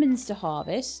some lemons to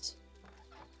harvest.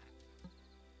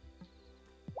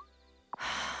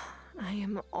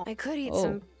 I could eat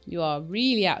some... You are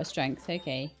really out of strength,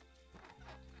 okay.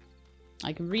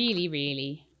 Like, really,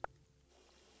 really.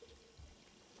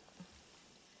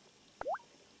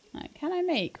 Right, can I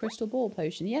make crystal ball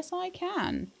potion? Yes, I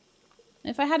can.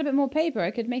 If I had a bit more paper,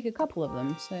 I could make a couple of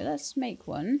them. So let's make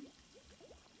one.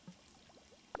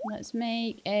 Let's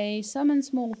make a summon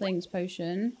small things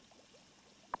potion.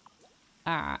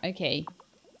 Ah, okay.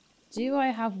 Do I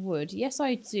have wood? Yes,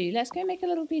 I do. Let's go make a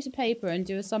little piece of paper and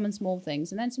do a summon small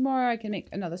things. And then tomorrow I can make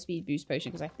another speed boost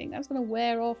potion because I think that's going to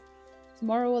wear off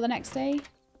tomorrow or the next day.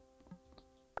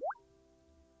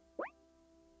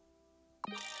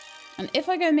 And if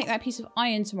I go and make that piece of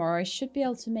iron tomorrow, I should be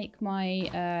able to make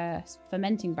my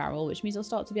fermenting barrel, which means I'll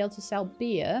start to be able to sell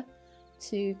beer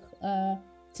to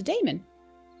Damon.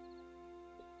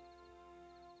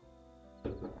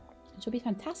 Which will be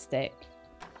fantastic.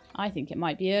 I think it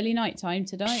might be early night time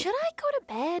tonight. Should I go to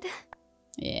bed?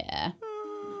 Yeah.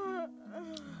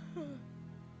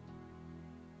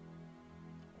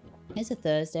 It's a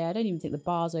Thursday. I don't even think the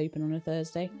bar's open on a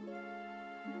Thursday.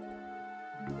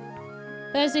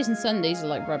 Thursdays and Sundays are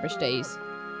like rubbish days.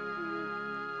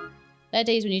 They're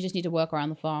days when you just need to work around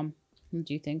the farm and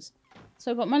do things.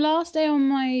 So I've got my last day on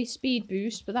my speed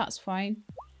boost, but that's fine.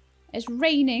 It's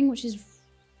raining, which is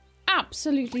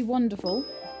absolutely wonderful.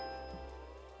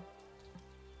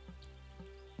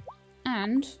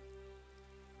 And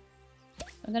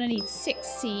I'm going to need 6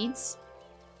 seeds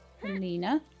from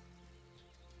Lena.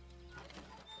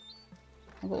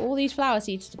 I've got all these flower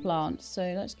seeds to plant,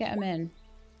 so let's get them in.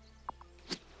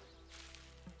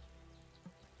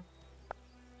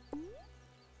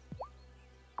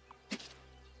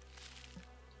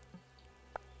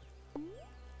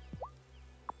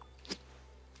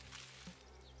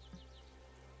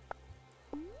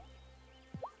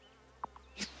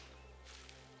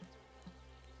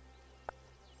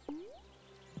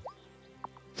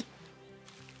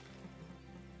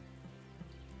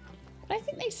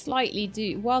 Slightly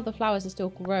do, while the flowers are still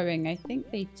growing, I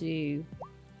think they do.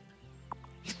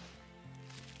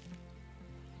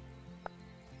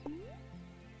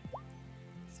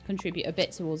 Contribute a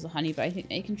bit towards the honey, but I think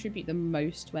they contribute the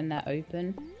most when they're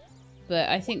open. But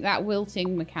I think that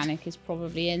wilting mechanic is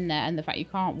probably in there, and the fact you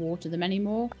can't water them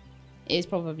anymore is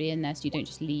probably in there, so you don't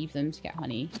just leave them to get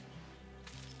honey.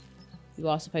 You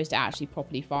are supposed to actually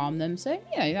properly farm them, so,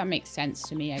 you know, that makes sense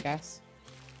to me, I guess.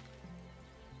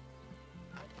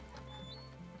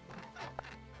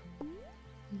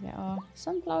 Get our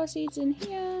sunflower seeds in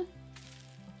here.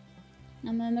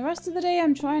 And then the rest of the day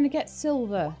I'm trying to get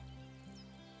silver.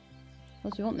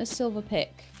 Because we want this silver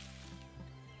pick.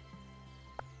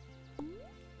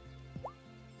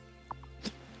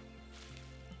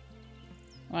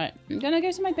 Right, I'm going to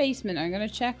go to my basement. I'm going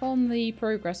to check on the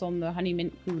progress on the honey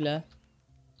mint cooler.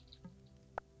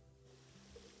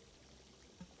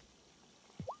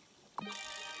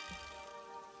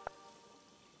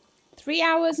 Three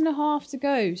hours and a half to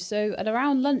go, so at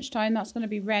around lunchtime that's going to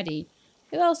be ready.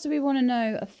 Who else do we want to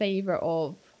know a favourite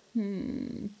of?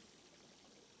 Bruno's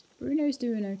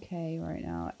doing okay right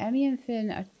now. Emmy and Finn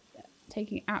are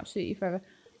taking absolutely forever.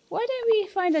 Why don't we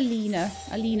find a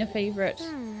Lena favourite?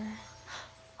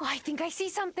 Oh, I think I see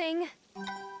something.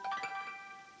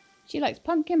 She likes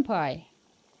pumpkin pie.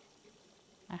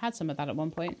 I had some of that at one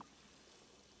point.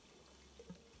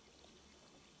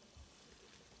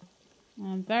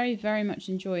 I'm very, very much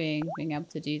enjoying being able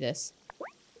to do this.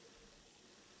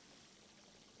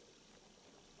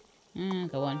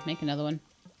 Go on, make another one.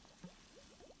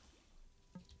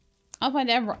 I'll find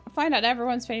out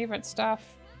everyone's favourite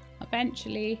stuff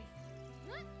eventually.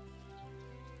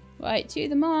 Right, to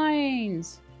the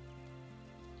mines.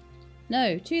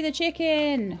 No, to the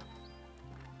chicken.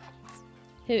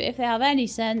 Who, if they have any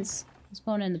sense, has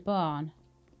gone in the barn.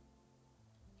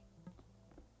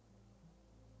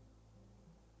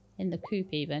 In the coop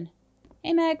even.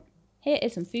 Hey Meg, here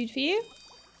is some food for you.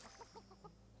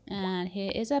 And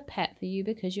here is a pet for you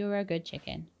because you're a good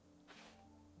chicken.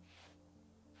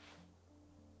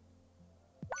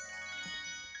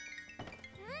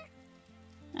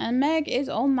 And Meg is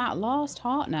on that last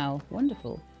heart now.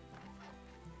 Wonderful.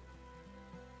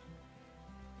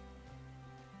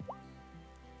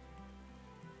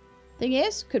 Thing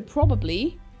is, could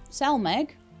probably sell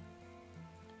Meg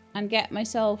and get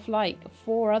myself like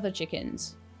 4 other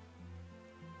chickens.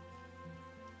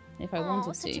 If I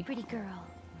wanted such to. a pretty girl.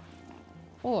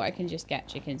 Or I can just get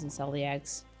chickens and sell the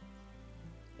eggs.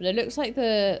 But it looks like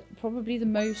probably the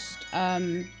most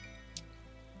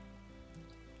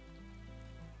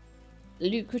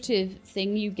lucrative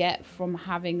thing you get from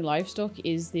having livestock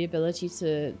is the ability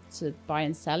to buy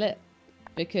and sell it.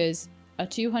 Because a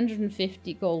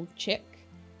 250 gold chick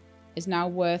is now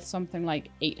worth something like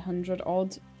 800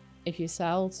 odd if you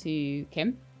sell to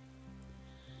Kim.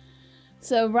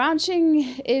 So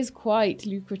ranching is quite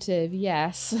lucrative,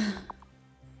 yes.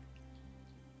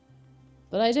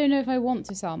 But I don't know if I want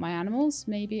to sell my animals.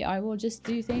 Maybe I will just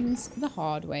do things the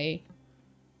hard way.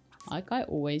 Like I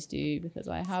always do, because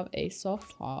I have a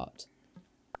soft heart.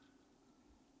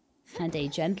 And a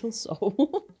gentle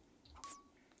soul.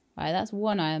 Right, that's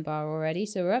 1 iron bar already.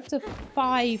 So we're up to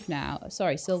 5 now.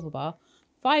 Sorry, silver bar.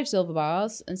 5 silver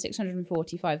bars and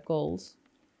 645 gold.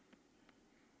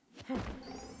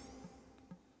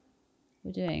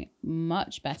 We're doing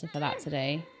much better for that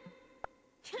today.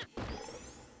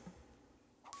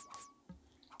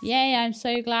 Yay, I'm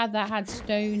so glad that had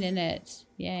stone in it.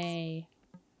 Yay.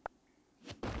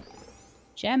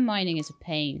 Gem mining is a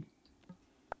pain.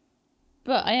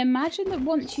 But I imagine that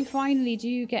once you finally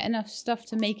do get enough stuff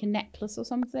to make a necklace or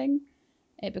something,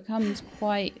 it becomes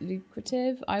quite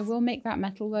lucrative. I will make that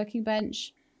metal working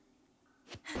bench.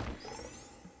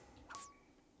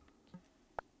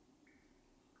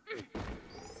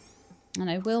 And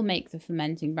I will make the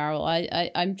fermenting barrel.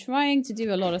 I'm trying to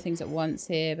do a lot of things at once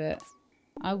here, but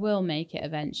I will make it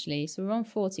eventually. So we're on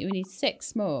 40. We need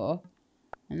 6 more.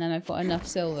 And then I've got enough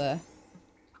silver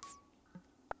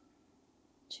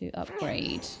to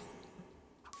upgrade.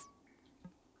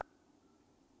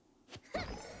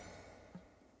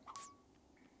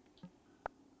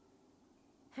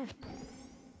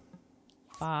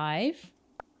 Five.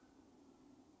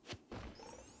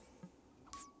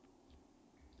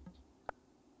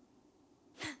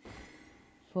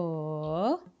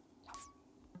 4.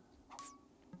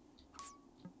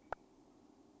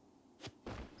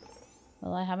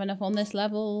 Will I have enough on this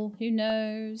level? Who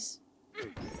knows?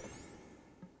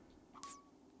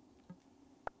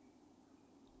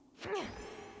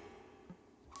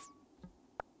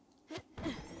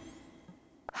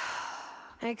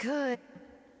 I could.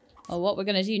 Well, what we're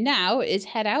going to do now is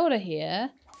head out of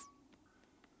here.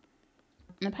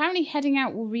 And apparently heading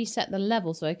out will reset the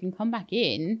level so I can come back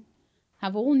in,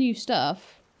 have all new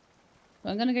stuff.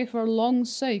 But I'm going to go for a long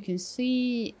soak and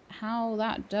see how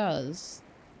that does.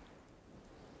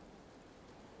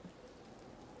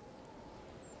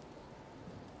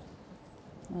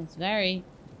 Well, it's very,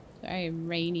 very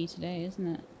rainy today, isn't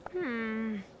it?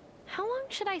 How long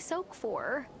should I soak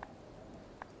for?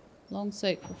 Long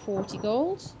soak for 40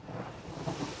 gold.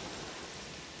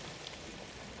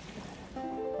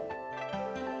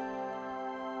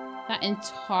 That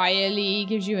entirely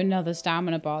gives you another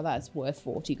stamina bar. That's worth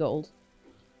 40 gold.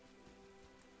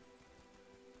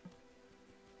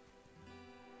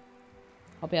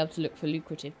 I'll be able to look for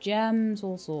lucrative gems,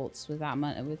 all sorts with that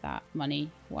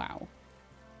money. Wow.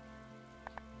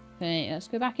 Okay, let's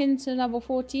go back into level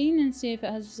 14 and see if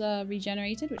it has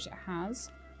regenerated, which it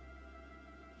has.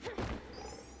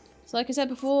 So like I said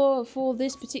before, for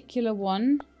this particular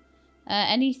one,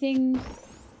 anything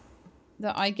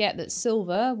that I get that's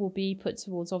silver will be put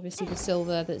towards obviously the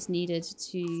silver that's needed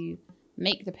to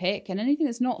make the pick, and anything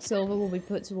that's not silver will be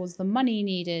put towards the money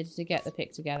needed to get the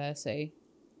pick together. So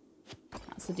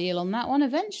That's the deal on that one.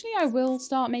 Eventually I will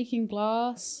start making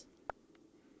glass.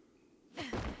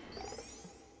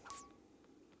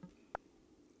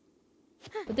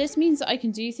 But this means that I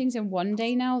can do things in one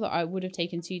day now that I would have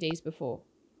taken 2 days before.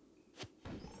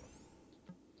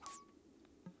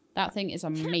 That thing is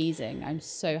amazing. I'm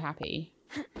so happy.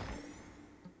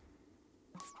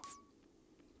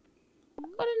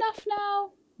 Got enough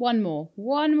now? One more.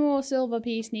 One more silver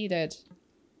piece needed.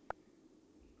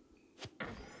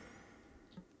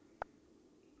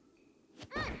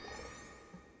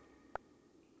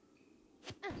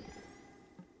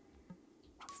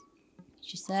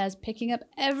 She says, picking up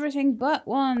everything but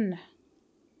one.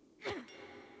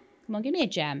 Come on, give me a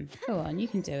gem. Go on, you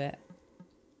can do it.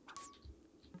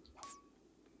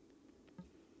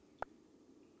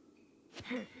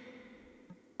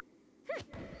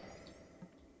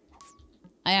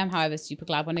 I am, however, super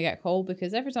glad when I get coal,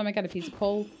 because every time I get a piece of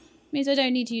coal, it means I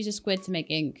don't need to use a squid to make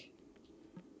ink.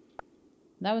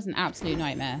 That was an absolute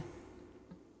nightmare.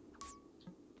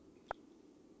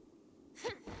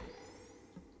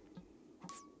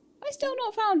 I still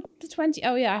not found the 20.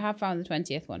 Oh yeah, I have found the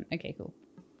 20th one. Okay, cool.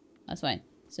 That's fine.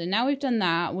 So now we've done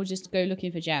that, we'll just go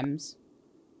looking for gems.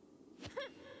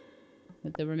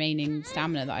 With the remaining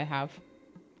stamina that I have.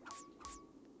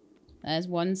 There's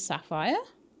one sapphire.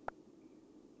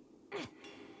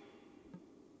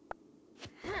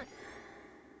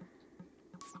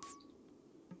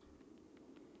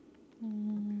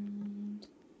 And...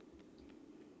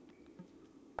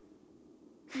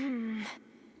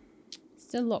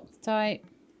 Still locked tight.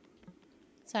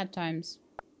 Sad times.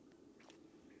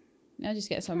 I'll just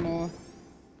get some more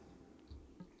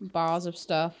bars of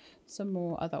stuff. Some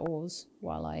more other ores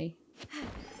while I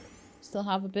still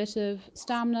have a bit of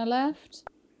stamina left.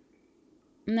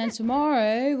 And then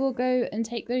tomorrow we'll go and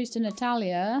take those to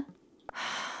Natalia.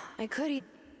 I could eat.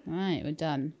 Alright, we're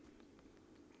done.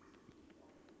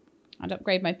 I'd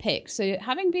upgrade my pick. So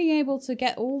having been able to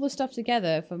get all the stuff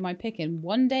together for my pick in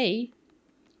one day.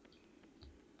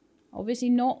 Obviously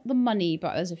not the money,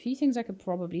 but there's a few things I could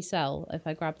probably sell if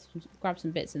I grab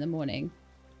some bits in the morning.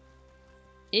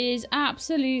 Is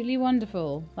absolutely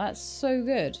wonderful. That's so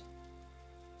good.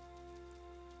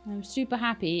 I'm super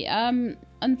happy.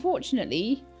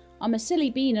 Unfortunately, I'm a silly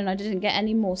bean and I didn't get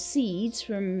any more seeds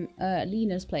from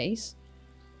Lena's place.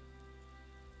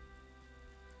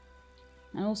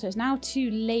 And also, it's now too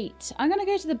late. I'm going to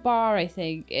go to the bar, I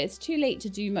think. It's too late to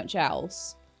do much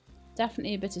else.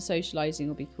 Definitely a bit of socialising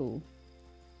will be cool.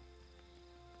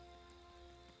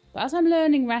 But as I'm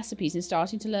learning recipes and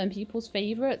starting to learn people's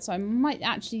favourites, I might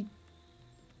actually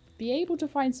be able to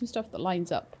find some stuff that lines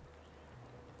up.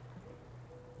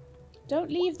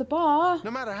 Don't leave the bar.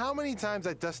 No matter how many times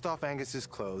I dust off Angus's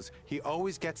clothes, he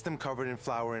always gets them covered in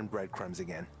flour and breadcrumbs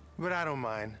again. But I don't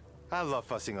mind. I love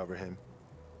fussing over him.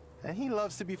 And he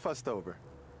loves to be fussed over.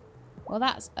 Well,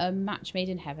 that's a match made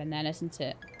in heaven then, isn't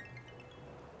it?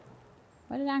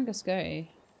 Where did Angus go? I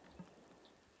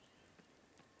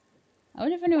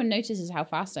wonder if anyone notices how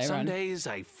fast I run. Some days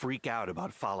I freak out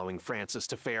about following Francis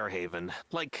to Fairhaven.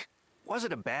 Like, was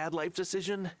it a bad life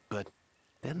decision? But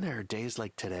then there are days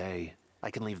like today. I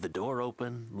can leave the door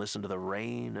open, listen to the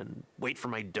rain, and wait for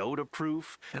my dough to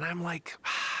proof. And I'm like,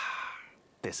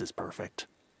 this is perfect.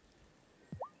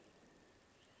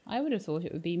 I would have thought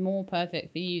it would be more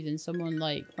perfect for you than someone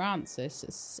like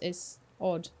Francis. It's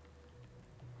odd.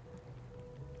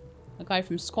 A guy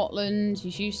from Scotland,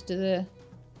 he's used to the...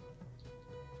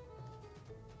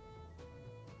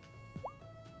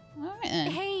 Alright then.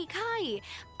 Hey, Kai.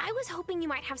 I was hoping you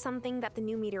might have something that the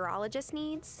new meteorologist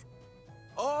needs.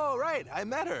 Oh, right. I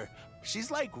met her.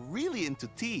 She's like really into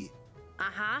tea.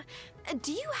 Uh-huh.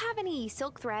 Do you have any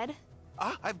silk thread?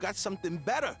 Ah, I've got something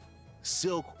better.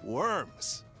 Silk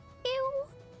worms. Ew.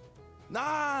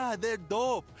 Nah, they're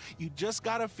dope. You just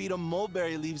gotta feed them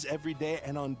mulberry leaves every day,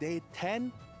 and on day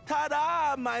 10,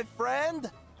 ta-da, my friend!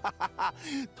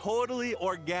 Totally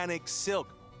organic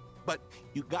silk. But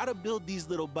you gotta build these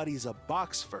little buddies a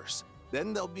box first.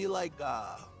 Then they'll be like,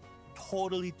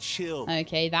 totally chill.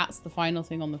 Okay, that's the final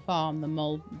thing on the farm. The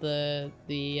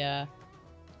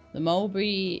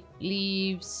mulberry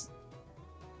leaves,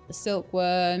 the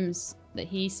silkworms that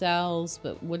he sells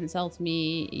but wouldn't sell to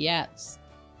me yet,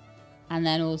 and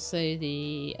then also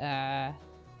the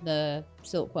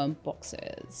silkworm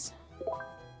boxes.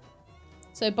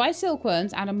 So buy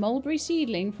silkworms and a mulberry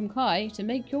seedling from Kai to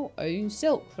make your own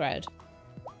silk thread.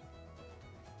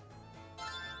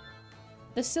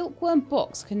 The silkworm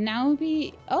box can now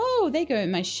be... Oh, they go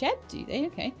in my shed, do they?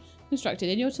 Okay. Constructed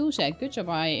in your tool shed. Good job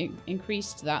I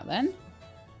increased that then.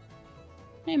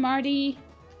 Hey, Marty.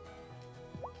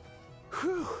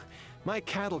 Whew. My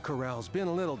cattle corral's been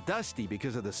a little dusty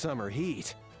because of the summer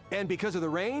heat. And because of the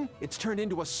rain, it's turned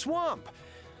into a swamp.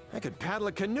 I could paddle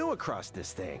a canoe across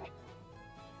this thing.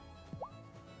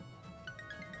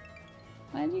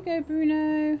 Where'd you go,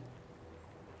 Bruno?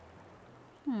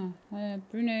 Huh,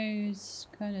 Bruno's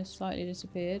kind of slightly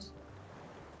disappeared.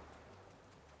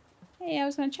 Hey, I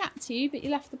was going to chat to you, but you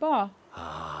left the bar.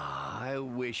 Ah, I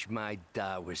wish my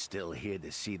dad was still here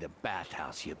to see the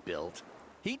bathhouse you built.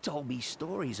 He told me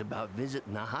stories about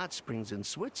visiting the hot springs in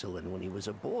Switzerland when he was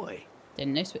a boy.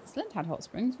 Didn't know Switzerland had hot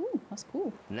springs. Ooh, that's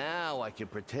cool. Now I can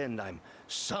pretend I'm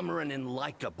summering in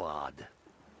Lycabod.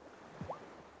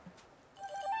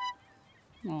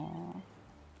 Aww.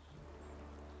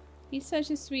 He's such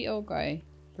a sweet old guy,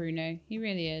 Bruno. He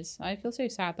really is. I feel so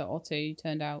sad that Otto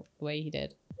turned out the way he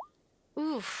did.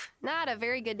 Oof, not a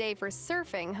very good day for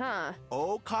surfing, huh?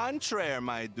 Au contraire,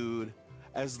 my dude.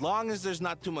 As long as there's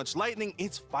not too much lightning,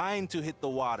 it's fine to hit the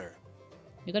water.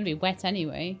 You're gonna be wet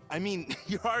anyway. I mean,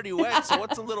 you're already wet, so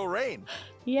what's a little rain?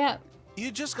 Yep.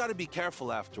 You just gotta be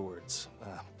careful afterwards.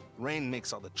 Rain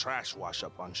makes all the trash wash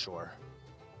up on shore.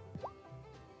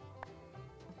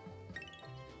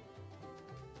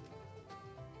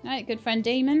 Alright, good friend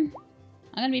Damon.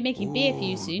 I'm gonna be making beer for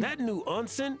you soon. That new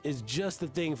onsen is just the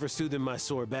thing for soothing my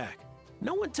sore back.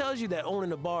 No one tells you that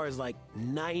owning a bar is like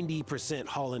 90%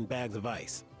 hauling bags of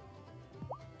ice.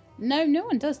 No, no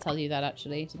one does tell you that,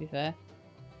 actually, to be fair.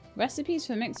 Recipes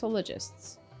for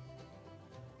mixologists.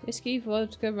 Whiskey,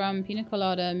 vodka, rum, pina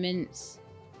colada, mints,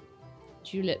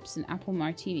 juleps, and apple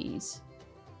martinis.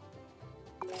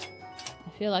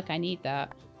 I feel like I need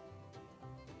that.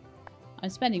 I'm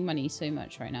spending money so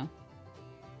much right now.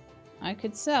 I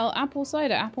could sell apple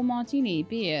cider, apple martini,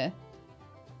 beer,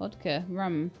 vodka,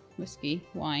 rum, whiskey,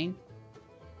 wine,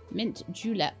 mint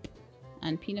julep,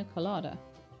 and pina colada.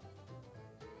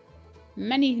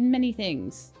 Many, many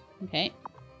things. Okay.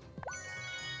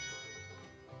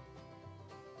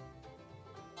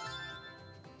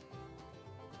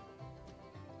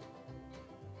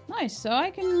 Nice. So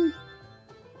I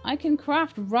can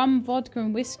craft rum, vodka,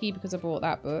 and whiskey because I bought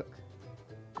that book.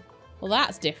 Well,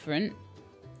 that's different.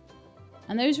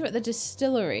 And those are at the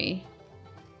distillery.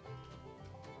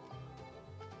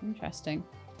 Interesting.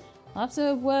 I'll have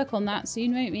to work on that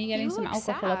soon, won't we? Getting some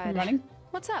alcohol up and running.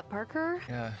 What's up, Parker?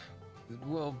 Yeah,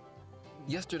 well,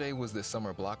 yesterday was the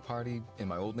summer block party in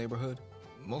my old neighborhood.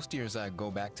 Most years I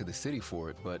go back to the city for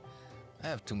it, but I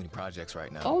have too many projects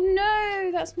right now. Oh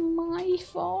no, that's my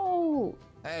fault.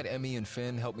 I had Emmy and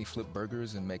Finn help me flip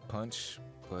burgers and make punch,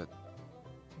 but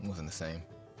it wasn't the same.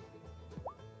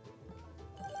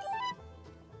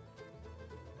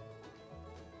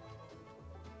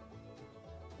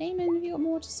 Damon, have you got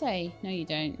more to say? No, you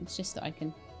don't. It's just that I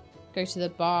can go to the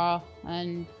bar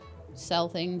and sell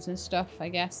things and stuff, I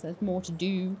guess. There's more to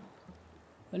do,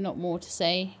 but not more to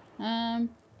say. Yeah,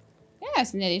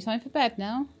 it's nearly time for bed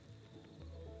now.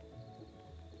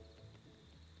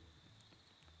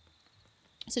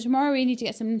 So tomorrow we need to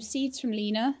get some seeds from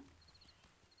Lena.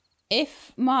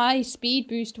 If my speed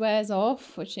boost wears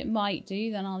off, which it might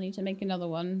do, then I'll need to make another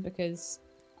one because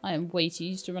I am way too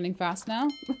used to running fast now.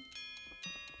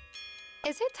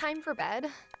 Is it time for bed?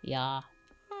 Yeah.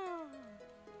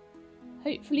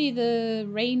 Hopefully the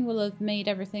rain will have made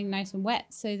everything nice and wet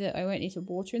so that I won't need to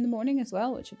water in the morning as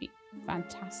well, which would be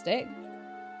fantastic.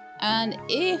 And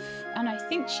if, and I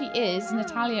think she is,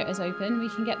 Natalia is open, we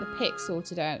can get the pick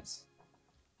sorted out.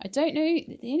 I don't know,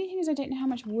 the only thing is I don't know how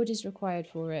much wood is required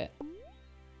for it.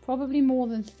 Probably more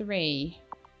than 3.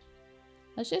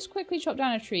 Let's just quickly chop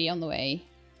down a tree on the way.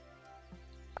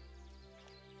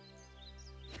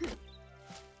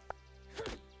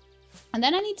 And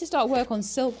then I need to start work on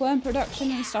silkworm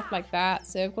production and stuff like that.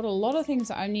 So I've got a lot of things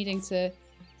that I'm needing to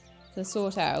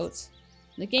sort out.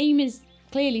 The game is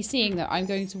clearly seeing that I'm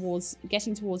getting towards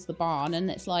the barn,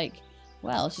 and it's like,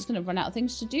 well, she's going to run out of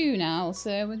things to do now,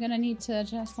 so we're going to need to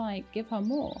just, like, give her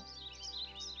more.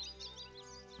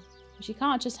 She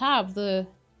can't just have the...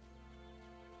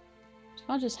 She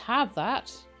can't just have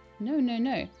that. No, no,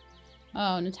 no.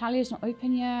 Oh, Natalia's not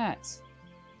open yet.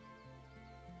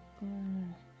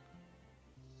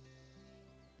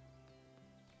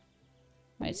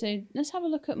 Right, so let's have a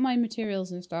look at my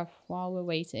materials and stuff while we're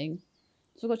waiting.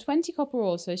 So I've got 20 copper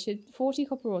ore, so 40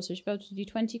 copper ore, so I should be able to do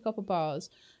 20 copper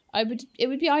bars. It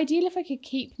would be ideal if I could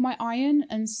keep my iron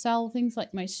and sell things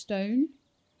like my stone.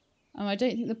 I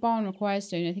don't think the barn requires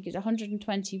stone. I think it's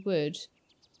 120 wood.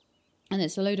 And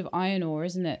it's a load of iron ore,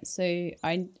 isn't it? So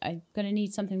I'm going to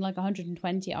need something like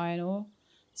 120 iron ore.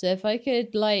 So if I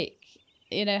could, like,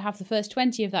 you know, have the first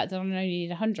 20 of that done and only need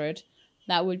 100,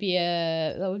 that would be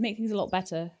that would make things a lot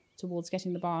better towards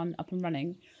getting the barn up and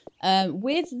running.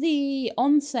 With the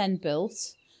onsen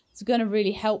built, it's going to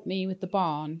really help me with the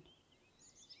barn.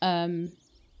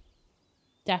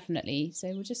 Definitely. So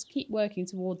we'll just keep working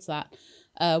towards that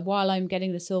while I'm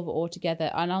getting the silver ore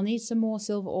together. And I'll need some more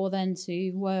silver ore then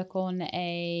to work on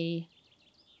a...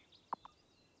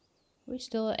 We're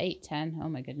still at 8:10. Oh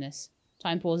my goodness.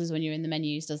 Time pauses when you're in the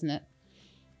menus, doesn't it?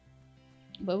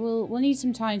 But we'll need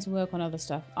some time to work on other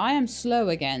stuff. I am slow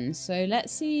again, so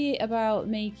let's see about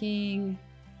making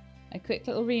a quick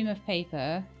little ream of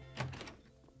paper.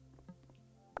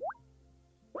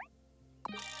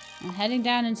 I'm heading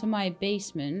down into my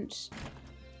basement.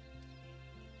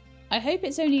 I hope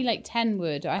it's only like 10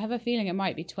 wood. I have a feeling it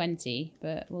might be 20,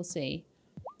 but we'll see.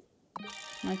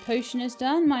 My potion is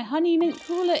done. My honey mint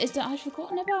cooler is done. I'd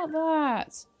forgotten about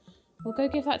that. We'll go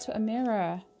give that to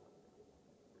Amira.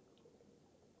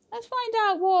 Let's find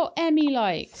out what Emmy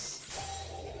likes.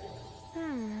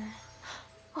 Oh,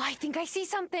 I think I see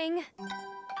something.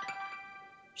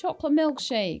 Chocolate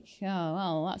milkshake. Oh,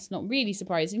 well, that's not really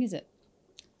surprising, is it?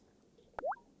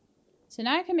 So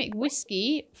now I can make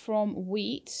whiskey from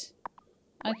wheat.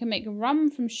 I can make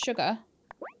rum from sugar.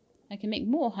 I can make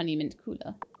more honey mint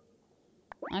cooler.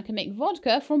 I can make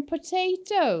vodka from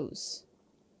potatoes.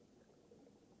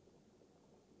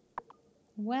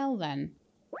 Well then.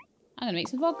 I'm going to make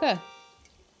some vodka.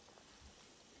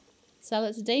 Sell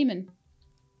it to Damon.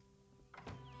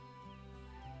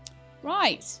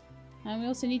 Right. And we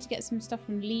also need to get some stuff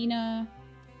from Lena.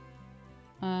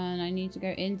 And I need to go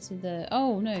into the...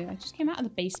 Oh, no. I just came out of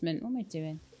the basement. What am I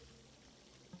doing?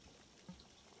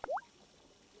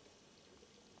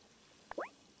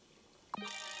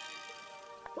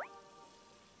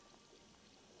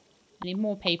 I need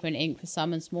more paper and ink for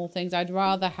summon small things. I'd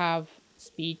rather have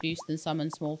speed boost than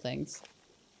summon small things.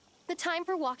 The time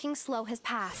for walking slow has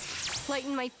passed.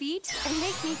 Lighten my feet and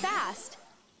make me fast.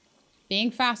 Being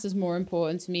fast is more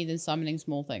important to me than summoning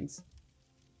small things.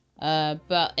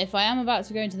 But if I am about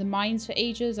to go into the mines for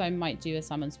ages, I might do a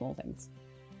summon small things.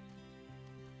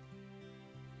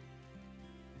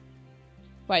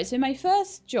 Right, so my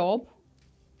first job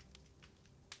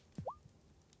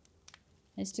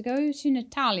is to go to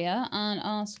Natalia and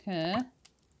ask her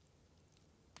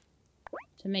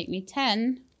to make me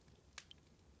 10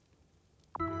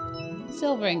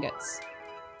 silver ingots.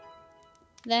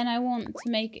 Then I want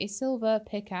to make a silver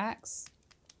pickaxe.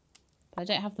 But I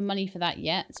don't have the money for that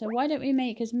yet. So why don't we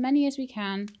make as many as we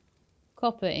can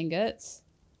copper ingots.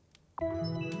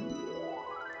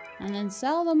 And then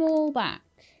sell them all back.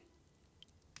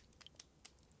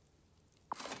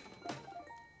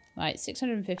 Right,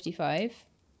 655.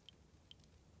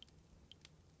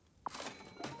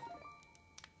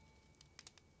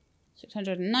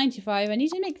 $695. I need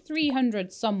to make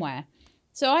 300 somewhere.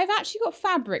 So I've actually got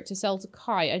fabric to sell to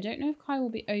Kai. I don't know if Kai will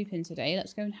be open today.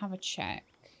 Let's go and have a check.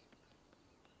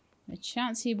 A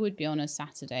chance he would be on a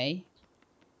Saturday.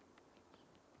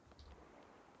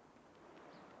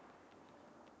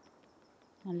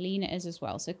 And Lena is as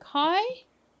well. So Kai.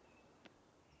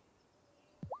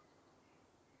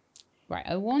 Right,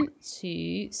 I want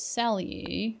to sell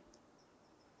you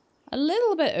a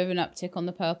little bit of an uptick on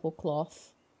the purple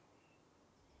cloth.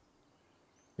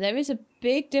 There is a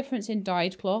big difference in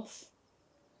dyed cloth.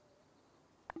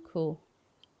 Cool.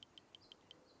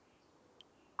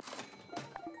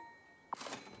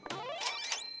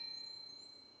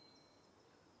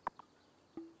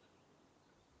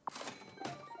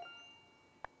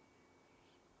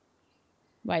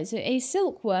 Right, so a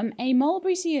silkworm, a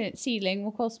mulberry seedling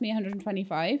will cost me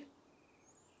 125.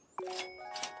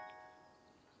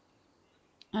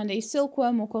 And a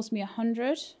silkworm will cost me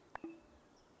 100.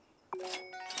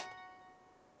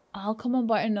 I'll come and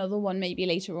buy another one maybe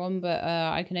later on, but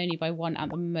I can only buy one at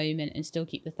the moment and still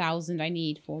keep the 1,000 I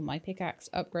need for my pickaxe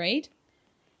upgrade.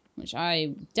 Which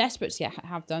I'm desperate to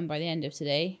have done by the end of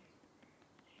today.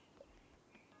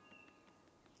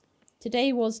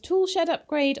 Today was tool shed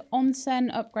upgrade,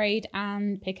 onsen upgrade,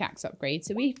 and pickaxe upgrade.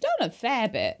 So we've done a fair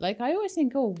bit. Like, I always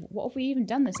think, oh, what have we even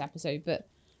done this episode? But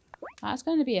that's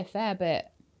going to be a fair bit.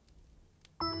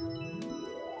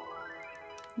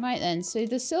 Right then, so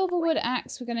the silverwood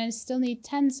axe, we're going to still need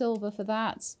 10 silver for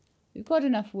that. We've got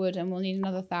enough wood and we'll need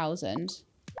another 1,000.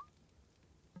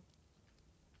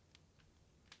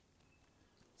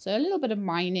 So a little bit of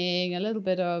mining, a little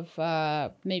bit of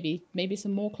maybe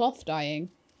some more cloth dyeing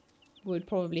would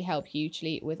probably help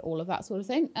hugely with all of that sort of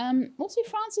thing. Also,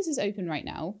 Francis is open right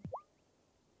now.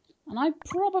 And I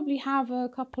probably have a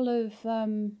couple of...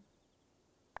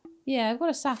 yeah, I've got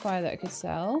a sapphire that I could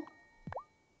sell.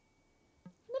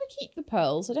 I'm going to keep the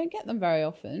pearls. I don't get them very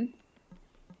often.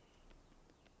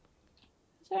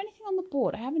 Is there anything on the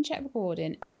board? I haven't checked the board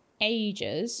in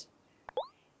ages.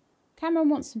 Cameron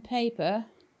wants some paper.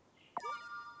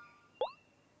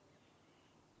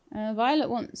 Violet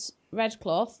wants red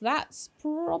cloth. That's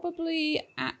probably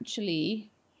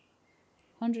actually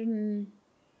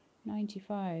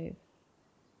 195.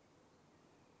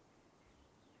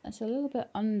 That's a little bit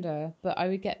under, but I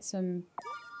would get some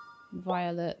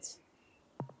violet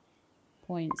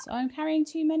points. I'm carrying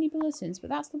too many bulletins, but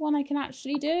that's the one I can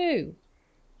actually do.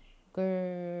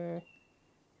 Grr.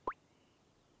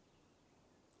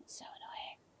 So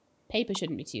annoying. Paper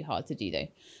shouldn't be too hard to do though.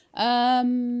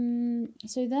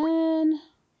 So then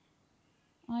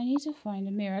I need to find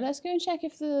a mirror. Let's go and check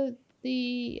if the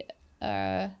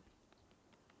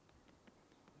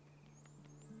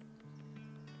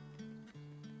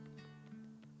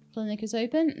clinic is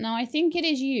open. No, I think it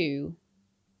is you.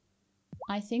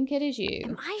 I think it is you.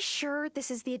 Am I sure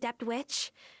this is the Adept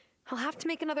Witch? I'll have to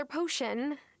make another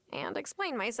potion and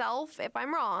explain myself if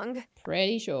I'm wrong.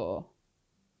 Pretty sure.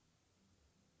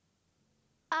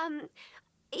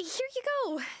 Here you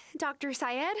go, Dr.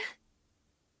 Syed.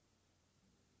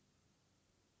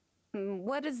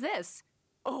 What is this?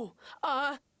 Oh,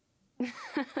 I'm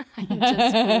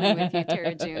just fooling with you,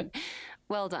 Terrajune.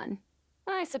 Well done.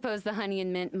 I suppose the honey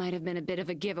and mint might have been a bit of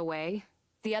a giveaway.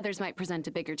 The others might present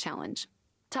a bigger challenge.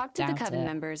 Talk to the coven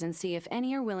members and see if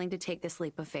any are willing to take this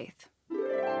leap of faith.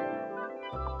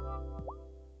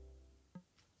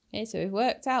 Okay, so we've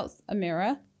worked out a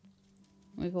mirror.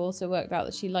 We've also worked out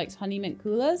that she likes honey mint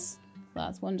coolers.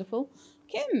 That's wonderful.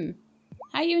 Kim,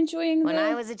 how are you enjoying When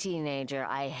I was a teenager,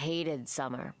 I hated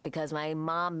summer because my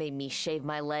mom made me shave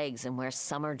my legs and wear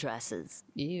summer dresses.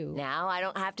 Ew. Now I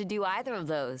don't have to do either of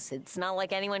those. It's not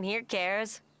like anyone here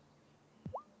cares.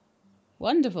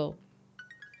 Wonderful.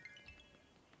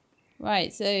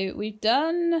 Right, so we've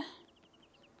done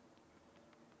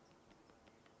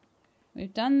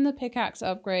the pickaxe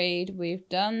upgrade. We've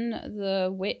done the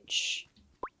witch.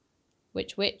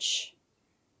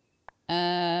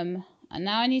 And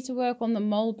now I need to work on the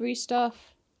mulberry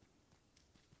stuff,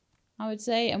 I would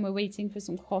say, and we're waiting for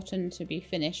some cotton to be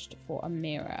finished for a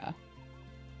mirror.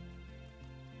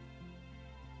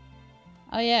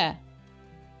 Oh yeah.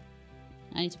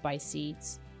 I need to buy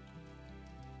seeds.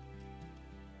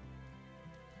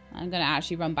 I'm going to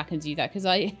actually run back and do that because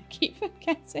I keep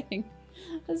forgetting.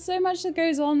 There's so much that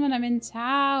goes on when I'm in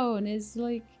town. It's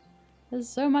like, there's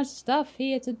so much stuff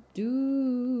here to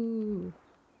do.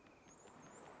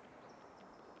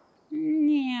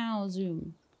 Meow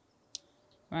zoom.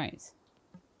 Right.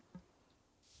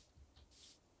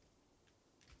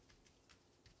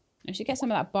 I should get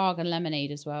some of that bargain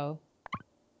lemonade as well.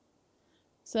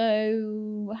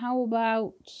 So, how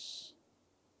about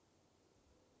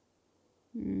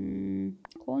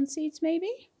corn seeds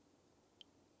maybe?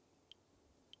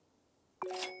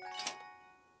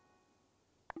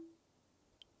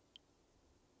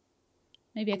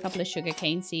 Maybe a couple of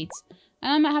sugarcane seeds.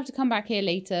 And I might have to come back here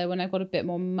later when I've got a bit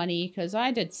more money, because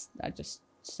I don't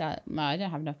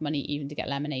have enough money even to get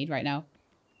lemonade right now.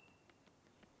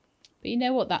 But you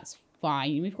know what? That's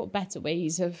fine. We've got better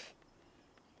ways of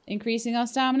increasing our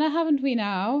stamina, haven't we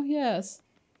now? Yes.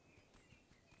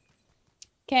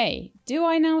 Okay. Do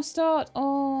I now start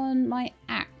on my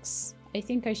axe? I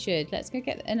think I should. Let's go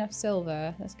get enough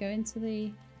silver. Let's go into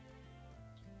the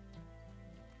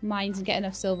mines and get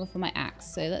enough silver for my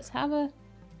axe. So let's have a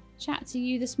chat to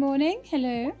you this morning.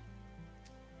 Hello.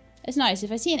 It's nice.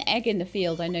 If I see an egg in the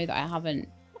field, I know that I haven't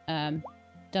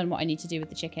done what I need to do with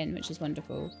the chicken, which is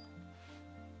wonderful.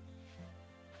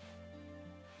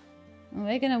 Well,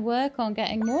 we're going to work on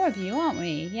getting more of you, aren't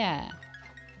we? Yeah.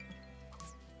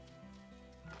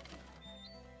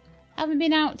 Haven't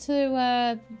been out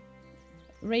to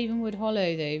Ravenwood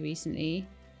Hollow, though, recently.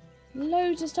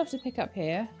 Loads of stuff to pick up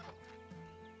here.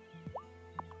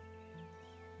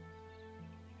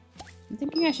 I'm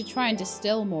thinking I should try and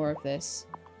distill more of this.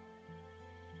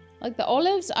 Like the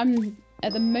olives, I'm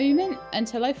at the moment,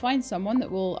 until I find someone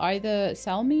that will either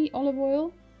sell me olive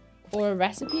oil or a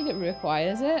recipe that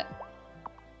requires it.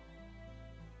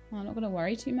 I'm not going to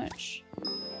worry too much.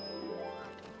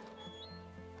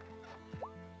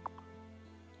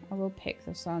 I will pick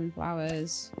the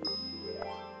sunflowers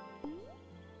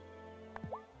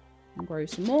and grow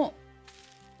some more.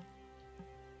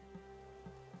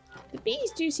 The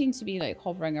bees do seem to be like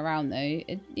hovering around though.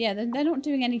 Yeah, they're not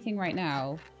doing anything right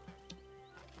now.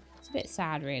 It's a bit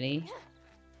sad really.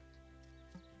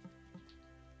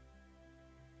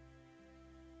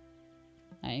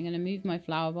 I'm going to move my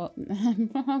flower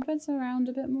beds around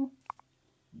a bit more.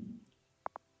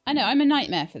 I know, I'm a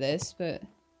nightmare for this, but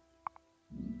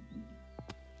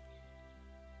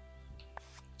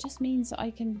just means that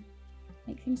I can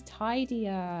Make things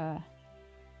tidier.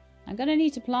 I'm gonna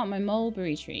need to plant my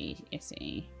mulberry tree, you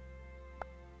see.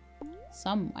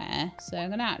 Somewhere. So I'm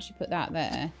gonna actually put that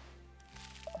there.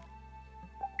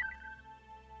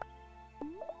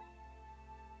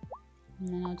 And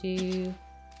then I'll do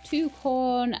 2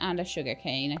 corn and a sugar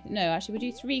cane. No, actually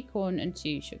we'll do 3 corn and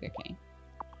 2 sugar cane.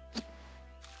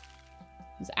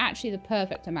 It's actually the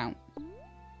perfect amount.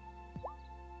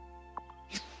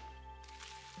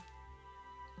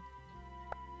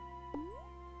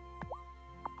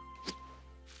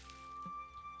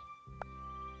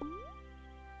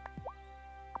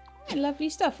 Lovely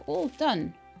stuff, all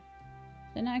done.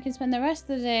 So now I can spend the rest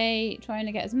of the day trying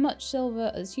to get as much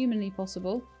silver as humanly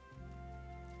possible.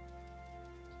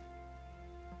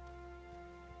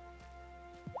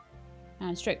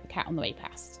 And stroke the cat on the way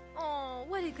past. Oh,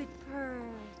 what a good purr.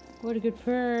 What a good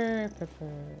purr.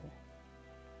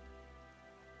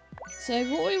 So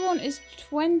what we want is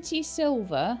 20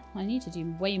 silver. I need to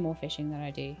do way more fishing than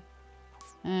I do.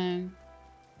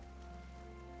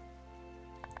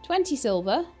 20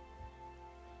 silver.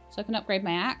 So I can upgrade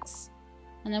my axe.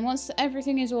 And then once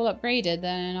everything is all upgraded,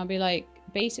 then I'll be like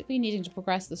basically needing to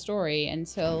progress the story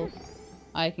until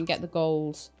I can get the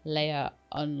gold layer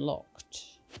unlocked.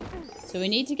 So we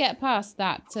need to get past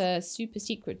that super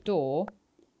secret door,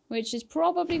 which has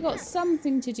probably got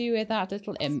something to do with that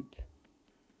little imp.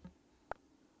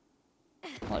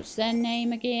 What's their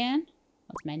name again?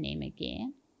 What's my name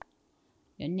again?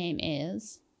 Your name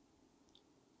is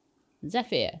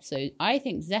Zephyr. So I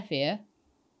think Zephyr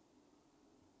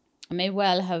may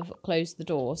well have closed the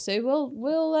door. So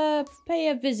we'll pay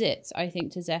a visit, I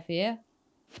think, to Zephyr.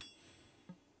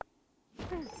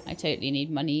 I totally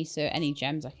need money, so any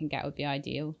gems I can get would be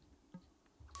ideal.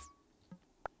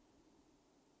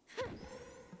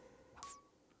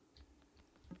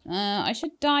 I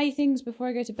should dye things before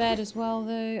I go to bed as well,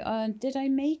 though. Did I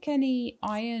make any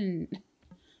iron?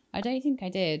 I don't think I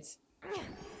did.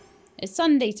 It's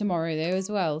Sunday tomorrow, though, as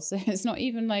well, so it's not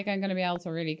even like I'm going to be able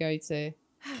to really go to...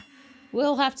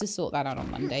 We'll have to sort that out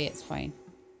on Monday, it's fine.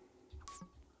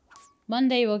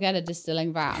 Monday we'll get a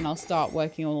distilling vat and I'll start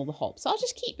working on all the hops. I'll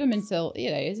just keep them until, you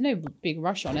know, there's no big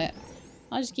rush on it.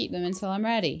 I'll just keep them until I'm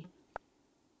ready.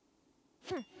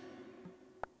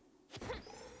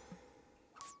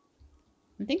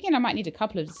 I'm thinking I might need a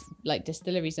couple of, like,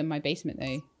 distilleries in my basement,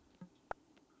 though.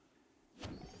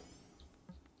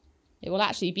 It will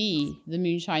actually be the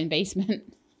moonshine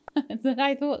basement that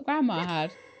I thought Grandma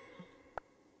had.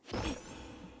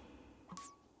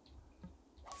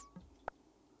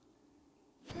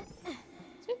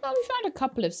 So far we found a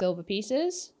couple of silver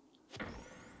pieces.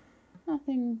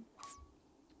 Nothing,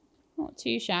 not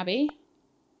too shabby.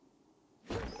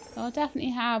 So I'll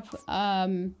definitely have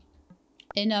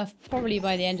enough probably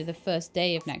by the end of the first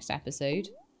day of next episode.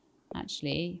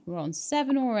 Actually, we're on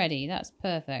 7 already. That's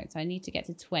perfect. I need to get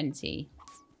to 20.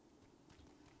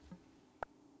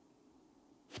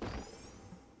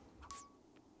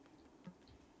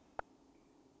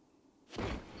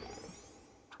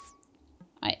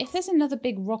 If there's another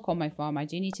big rock on my farm, I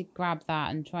do need to grab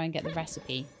that and try and get the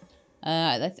recipe.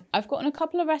 I've gotten a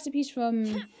couple of recipes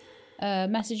from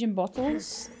message in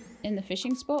bottles in the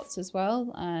fishing spots as well.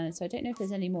 So I don't know if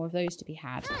there's any more of those to be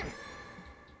had.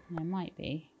 There might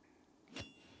be.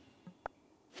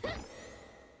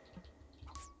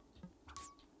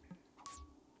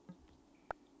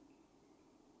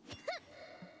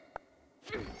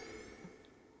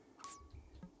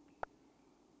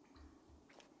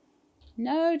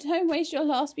 No, don't waste your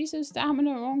last piece of stamina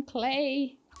on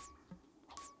clay.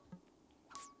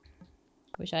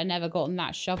 Wish I'd never gotten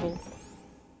that shovel.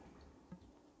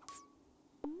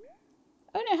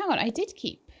 Oh no, hang on. I did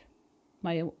keep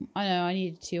my... I know, I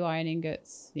needed 2 iron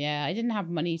ingots. Yeah, I didn't have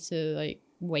money to, like,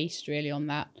 waste really on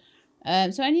that.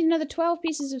 So I need another 12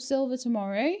 pieces of silver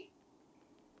tomorrow.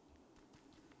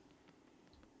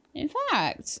 In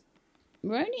fact...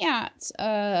 We're only at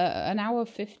an hour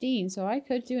 15, so I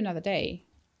could do another day.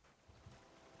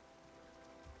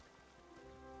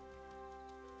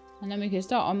 And then we could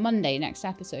start on Monday, next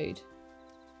episode.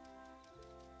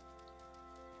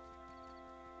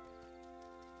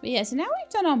 But yeah, so now we've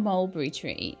done our mulberry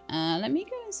tree. Let me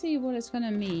go and see what it's going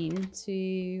to mean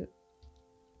to...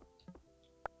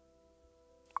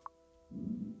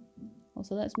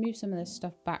 Also, let's move some of this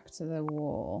stuff back to the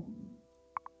wall.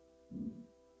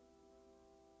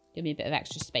 Give me a bit of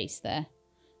extra space there.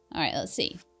 Alright, let's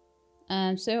see.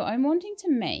 So I'm wanting to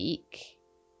make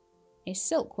a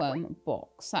silkworm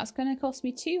box. That's going to cost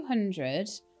me 200,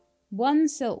 1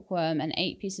 silkworm and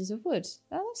 8 pieces of wood.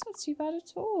 Oh, that's not too bad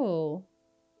at all.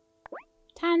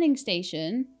 Tanning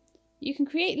station. You can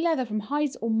create leather from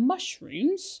hides or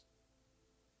mushrooms.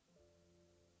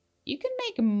 You can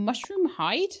make a mushroom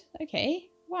hide? Okay.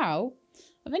 Wow.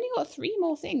 I've only got 3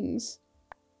 more things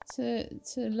to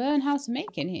learn how to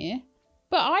make in here.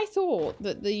 But I thought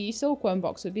that the silkworm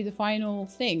box would be the final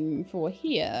thing for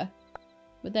here.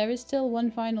 But there is still one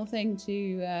final thing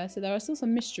to... so there are still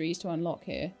some mysteries to unlock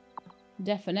here.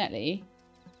 Definitely.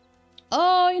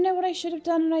 Oh, you know what I should have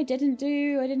done and I didn't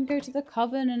do? I didn't go to the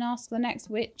coven and ask the next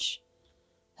witch.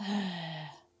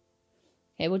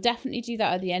 Okay, we'll definitely do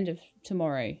that at the end of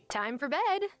tomorrow. Time for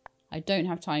bed. I don't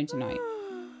have time tonight.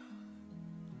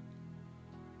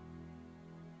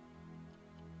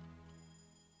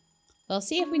 I'll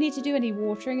see if we need to do any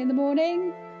watering in the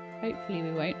morning. Hopefully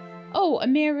we won't. Oh,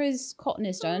 Amira's cotton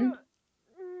is done.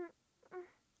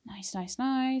 Nice, nice,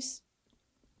 nice.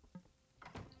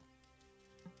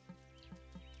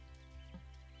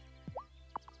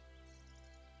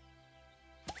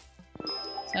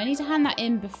 So I need to hand that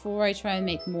in before I try and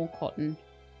make more cotton.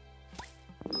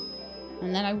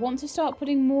 And then I want to start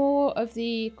putting more of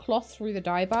the cloth through the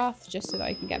dye bath just so that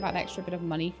I can get that extra bit of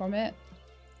money from it.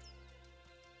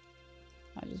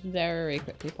 I'll just very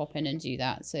quickly pop in and do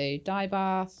that. So dye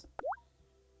bath.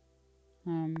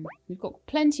 We've got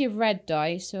plenty of red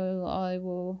dye, so I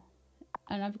will...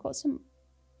 And I've got some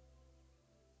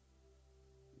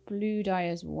blue dye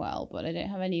as well, but I don't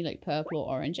have any like purple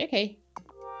or orange. Okay.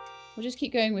 We'll just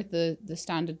keep going with the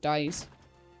standard dyes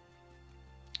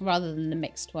rather than the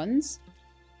mixed ones.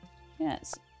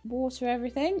 Yes, water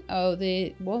everything. Oh,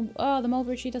 the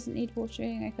mulberry tree doesn't need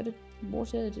watering. I could have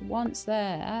watered once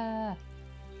there. Ah.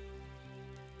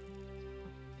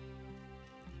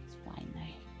 It's fine though.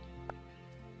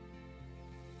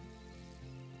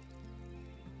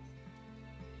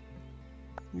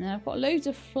 And then I've got loads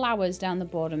of flowers down the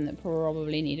bottom that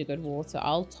probably need a good water.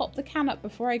 I'll top the can up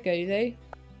before I go though.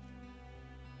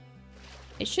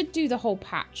 It should do the whole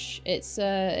patch. It's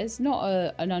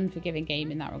not an unforgiving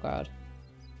game in that regard.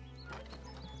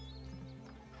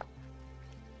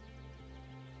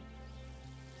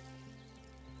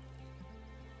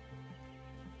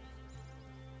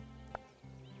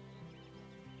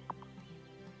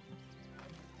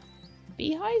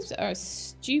 Beehives are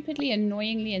stupidly,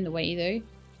 annoyingly in the way though.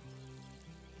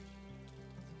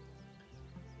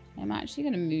 I'm actually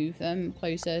going to move them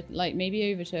closer, like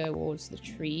maybe over towards the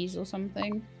trees or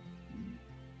something.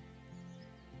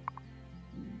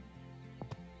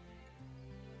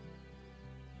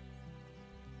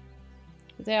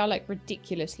 But they are like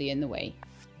ridiculously in the way.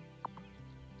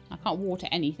 I can't water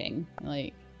anything.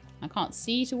 Like, I can't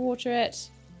see to water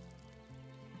it.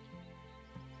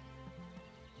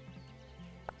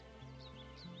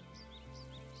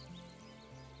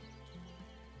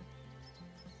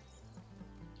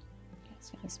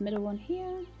 This middle one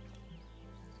here.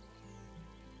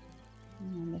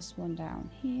 And then this one down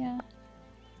here.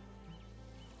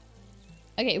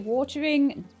 Okay,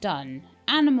 watering done.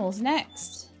 Animals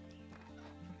next.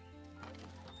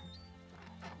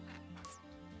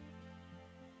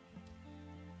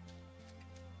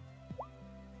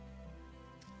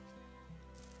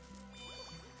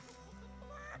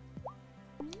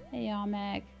 Hey,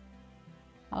 Armeg.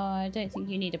 Oh, I don't think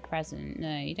you need a present.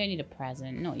 No, you don't need a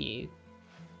present. Not you.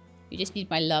 You just need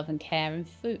my love and care and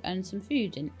food and some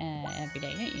food every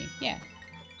day, don't you? Yeah.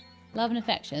 Love and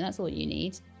affection, that's all you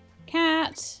need.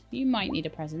 Cat, you might need a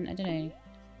present, I don't know.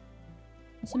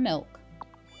 Some milk.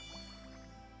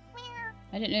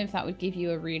 I don't know if that would give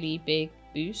you a really big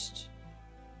boost.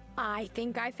 I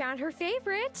think I found her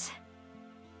favorite.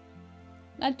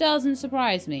 That doesn't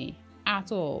surprise me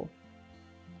at all.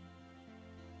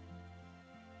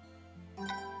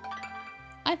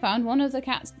 I found one of the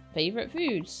cat's favorite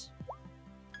foods.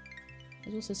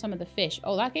 There's also some of the fish.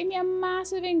 Oh, that gave me a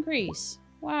massive increase.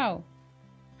 Wow.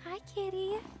 Hi,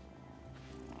 kitty.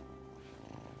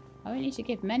 I won't need to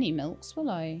give many milks,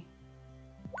 will I?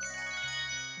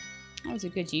 That was a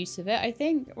good use of it, I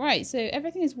think. Right, so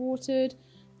everything is watered.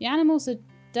 The animals are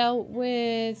dealt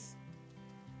with.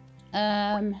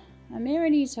 Amira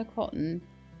needs her cotton.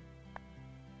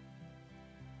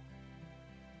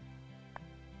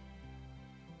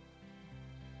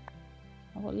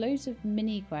 I've got loads of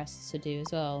mini quests to do as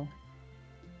well.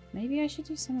 Maybe I should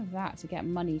do some of that to get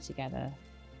money together.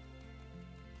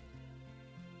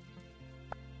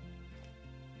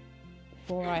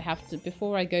 Before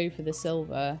I go for the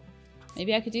silver.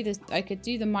 Maybe I could do this. I could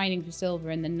do the mining for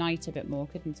silver in the night a bit more,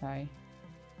 couldn't I?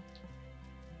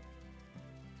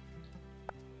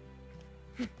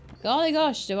 Golly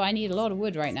gosh, do I need a lot of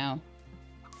wood right now.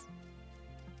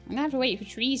 I'm gonna have to wait for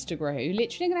trees to grow.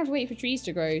 Literally gonna have to wait for trees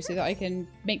to grow so that I can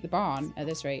make the barn at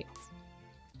this rate.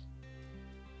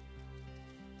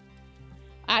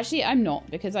 Actually, I'm not,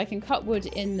 because I can cut wood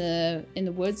in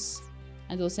the woods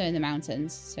and also in the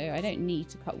mountains. So I don't need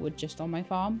to cut wood just on my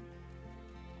farm.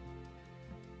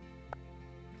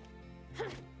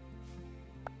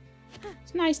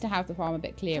 It's nice to have the farm a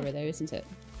bit clearer though, isn't it?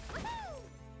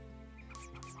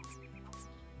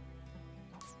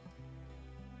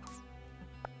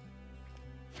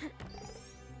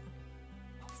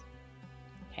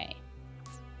 Okay.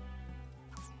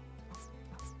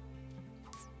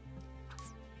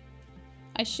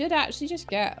 I should actually just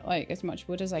get like as much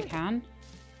wood as I can.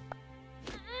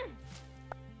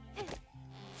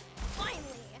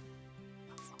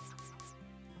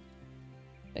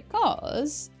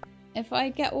 Because if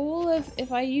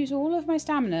I use all of my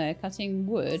stamina cutting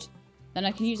wood, then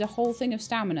I can use a whole thing of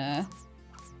stamina.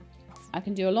 I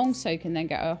can do a long soak and then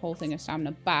get a whole thing of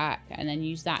stamina back and then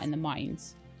use that in the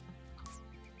mines.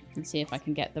 And see if I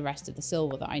can get the rest of the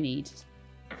silver that I need.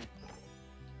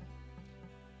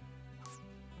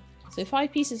 So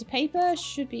 5 pieces of paper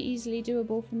should be easily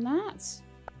doable from that.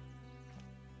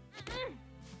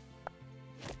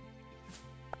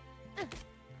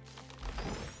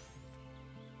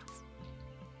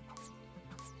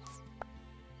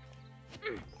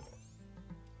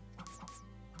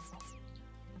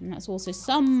 And that's also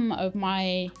some of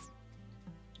my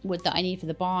wood that I need for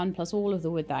the barn, plus all of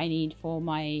the wood that I need for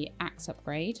my axe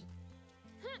upgrade.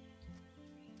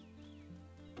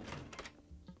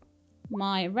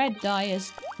 My red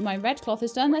cloth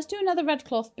is done. Let's do another red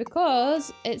cloth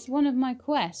because it's one of my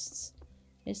quests.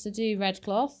 Is to do red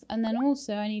cloth, and then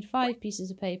also I need 5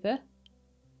 pieces of paper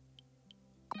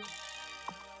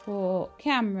for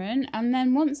Cameron, and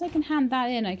then once I can hand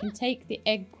that in, I can take the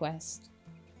egg quest.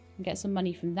 Get some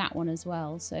money from that one as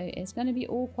well, so it's going to be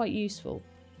all quite useful.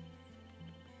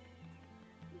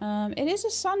 It is a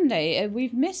Sunday.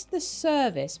 We've missed the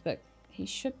service, but he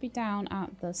should be down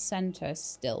at the centre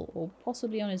still, or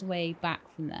possibly on his way back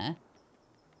from there.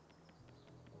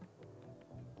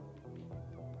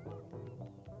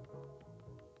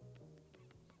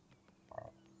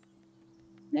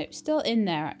 Nope, still in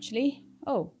there actually.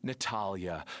 Oh,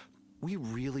 Natalia, we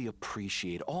really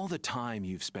appreciate all the time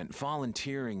you've spent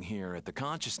volunteering here at the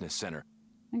Consciousness Center.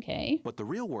 Okay. But the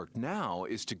real work now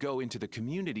is to go into the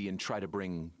community and try to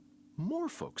bring more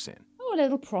folks in. Oh, a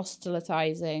little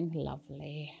proselytizing.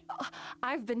 Lovely.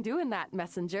 I've been doing that,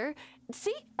 Messenger.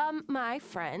 See, my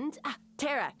friend,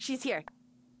 Tara, she's here.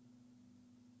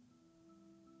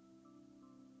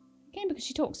 Okay, because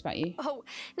she talks about you. Oh,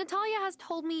 Natalia has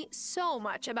told me so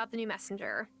much about the new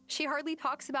messenger. She hardly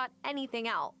talks about anything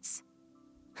else.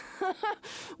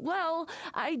 Well,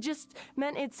 I just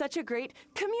meant it's such a great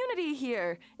community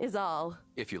here, is all.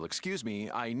 If you'll excuse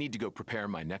me, I need to go prepare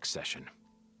my next session.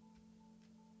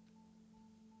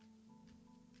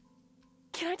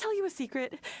 Can I tell you a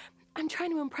secret? I'm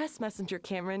trying to impress Messenger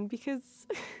Cameron because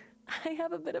I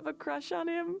have a bit of a crush on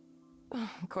him.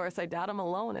 Of course, I doubt I'm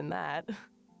alone in that.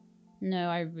 No,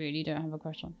 I really don't have a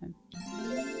crush on him.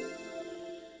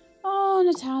 Oh,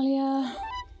 Natalia.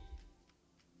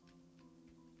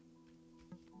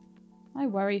 I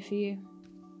worry for you.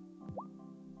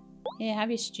 Here,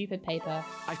 have your stupid paper.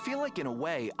 I feel like, in a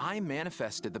way, I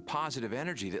manifested the positive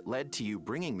energy that led to you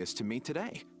bringing this to me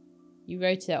today. You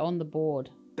wrote it on the board.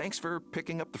 Thanks for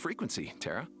picking up the frequency,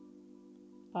 Tara.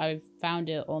 I found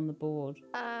it on the board.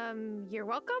 You're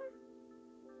welcome?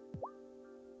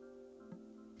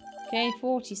 Okay,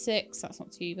 46. That's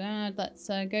not too bad. Let's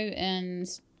go and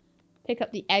pick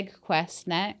up the egg quest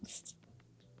next.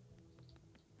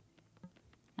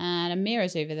 And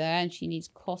Amira's over there and she needs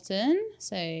cotton.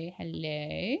 So,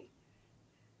 hello.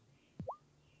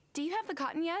 Do you have the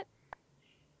cotton yet?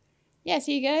 Yes,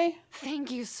 here you go. Thank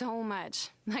you so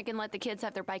much. I can let the kids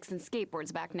have their bikes and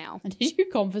skateboards back now. Did you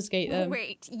confiscate them?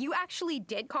 Wait, you actually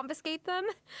did confiscate them?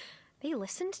 They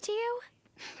listened to you?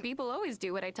 People always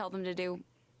do what I tell them to do.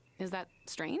 Is that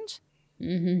strange?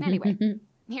 Anyway,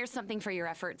 here's something for your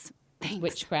efforts. Thanks.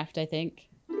 Witchcraft, I think.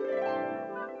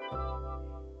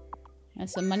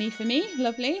 That's some money for me.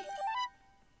 Lovely.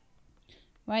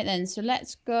 Right then, so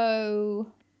let's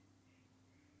go...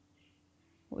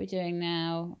 What are we doing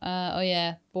now? Oh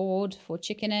yeah, board for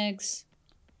chicken eggs.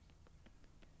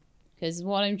 Because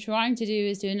what I'm trying to do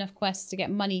is do enough quests to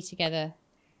get money together.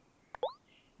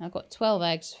 I've got 12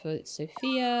 eggs for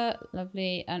Sophia.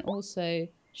 Lovely. And also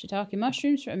shiitake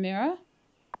mushrooms for Amira.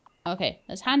 Okay,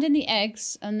 let's hand in the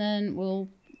eggs and then we'll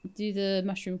do the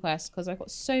mushroom quest. Because I've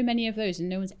got so many of those and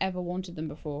no one's ever wanted them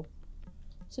before.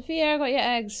 Sophia, I got your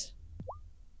eggs.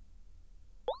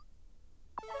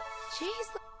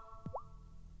 Jeez.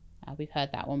 We've heard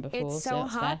that one before. It's so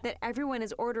hot that everyone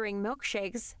is ordering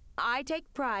milkshakes. I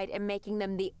take pride in making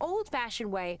them the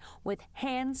old-fashioned way with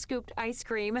hand-scooped ice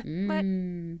cream.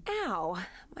 But, ow,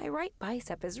 my right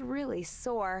bicep is really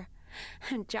sore.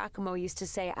 Giacomo used to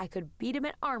say I could beat him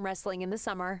at arm wrestling in the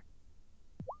summer.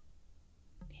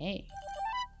 Okay.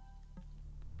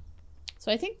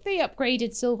 So I think the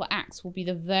upgraded silver axe will be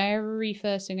the very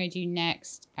first thing I do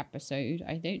next episode.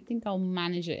 I don't think I'll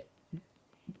manage it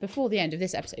before the end of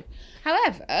this episode.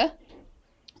 However,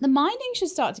 the mining should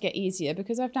start to get easier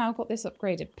because I've now got this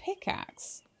upgraded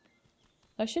pickaxe.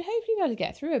 I should hopefully be able to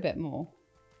get through a bit more.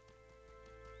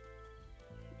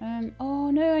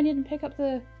 Oh no, I didn't pick up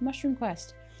the mushroom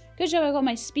quest. Good job I got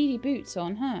my speedy boots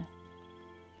on, huh?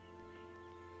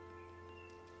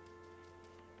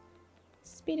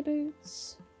 Speedy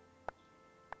boots.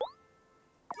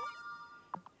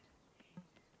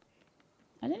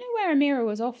 I don't know where Amira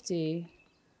was off to.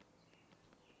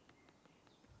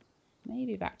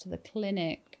 Maybe back to the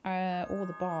clinic or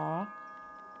the bar.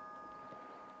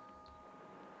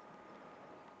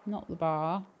 Not the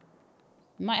bar.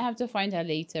 Might have to find her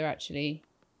later, actually.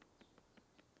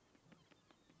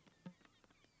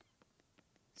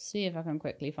 See if I can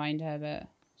quickly find her, but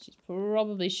she's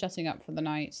probably shutting up for the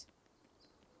night.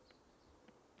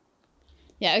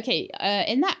 Yeah, okay.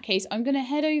 In that case, I'm going to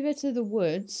head over to the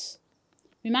woods.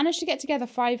 We managed to get together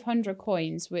 500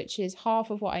 coins, which is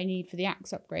half of what I need for the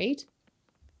axe upgrade.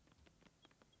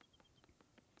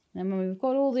 And when we've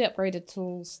got all the upgraded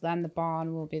tools, then the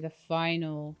barn will be the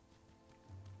final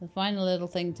little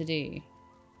thing to do.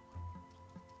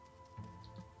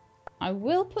 I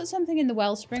will put something in the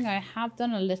wellspring. I have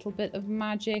done a little bit of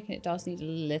magic, and it does need a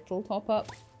little top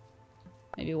up.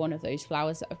 Maybe one of those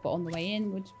flowers that I've got on the way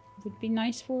in would be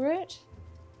nice for it.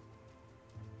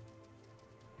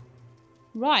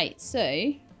 Right,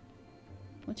 so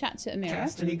we'll chat to Amira.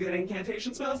 Cast any good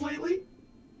incantation spells lately?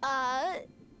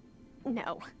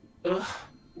 No. Ugh,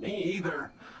 me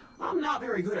either. I'm not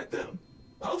very good at them.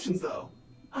 Potions, though.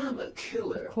 I'm a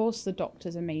killer. Of course the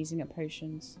doctor's amazing at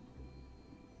potions.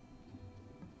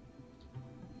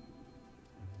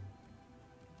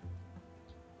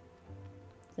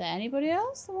 Is there anybody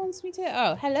else that wants me to?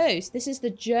 Oh, hello. So this is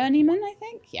the journeyman, I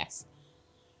think? Yes.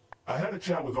 I had a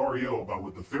chat with Ariel about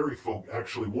what the fairy folk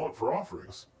actually want for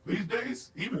offerings. These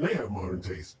days, even they have modern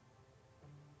taste.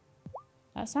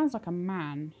 That sounds like a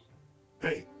man.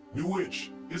 Hey, new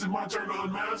witch, is it my turn to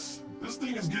unmask? This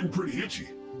thing is getting pretty itchy.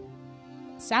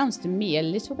 Sounds to me a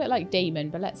little bit like Damon,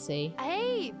 but let's see.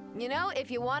 Hey, you know,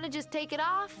 if you want to just take it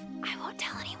off, I won't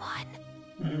tell anyone.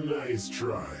 Nice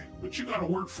try, but you gotta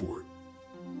work for it.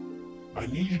 I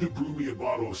need you to brew me a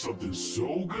bottle of something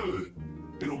so good,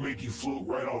 it'll make you float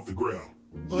right off the ground.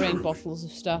 Bring bottles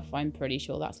of stuff. I'm pretty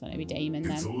sure that's going to be Damon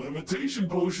then. It's a levitation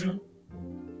potion.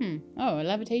 Oh, a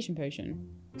levitation potion.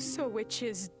 So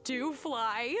witches do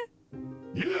fly?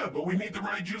 Yeah, but we need the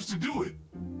right juice to do it.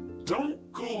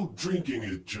 Don't go drinking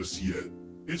it just yet.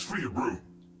 It's for your broom.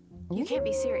 You can't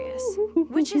be serious.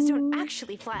 Witches don't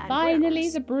actually fly on Finally,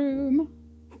 brooms. the broom.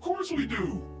 Of course we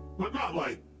do, but not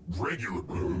like regular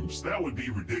brooms. That would be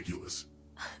ridiculous.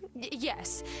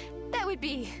 Yes, that would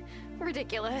be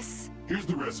ridiculous. Here's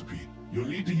the recipe. You'll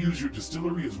need to use your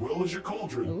distillery as well as your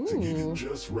cauldron to get it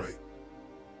just right.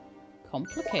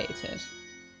 Complicated.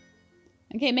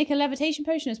 Okay, make a levitation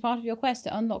potion as part of your quest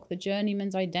to unlock the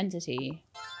journeyman's identity.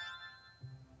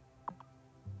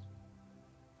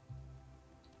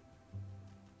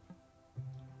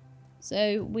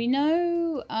 So we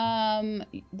know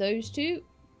those two.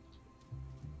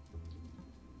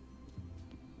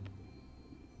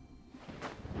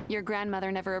 Your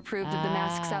grandmother never approved of the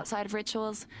masks outside of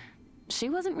rituals. She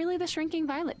wasn't really the shrinking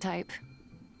violet type.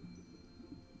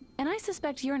 And I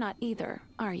suspect you're not either,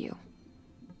 are you?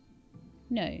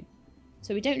 No.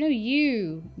 So we don't know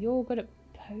you. You're good at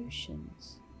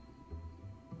potions.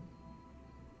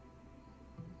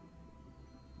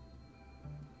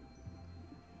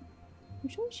 I'm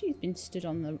sure she's been stood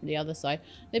on the other side.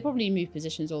 They probably move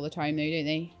positions all the time though, don't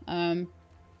they?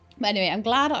 But anyway, I'm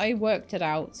glad I worked it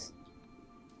out.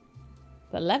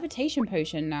 But levitation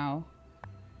potion now.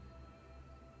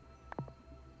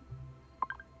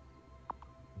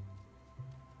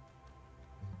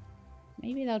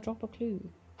 Maybe they'll drop a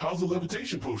clue. How's the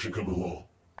levitation potion coming along?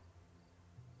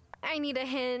 I need a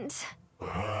hint.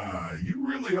 Ah, you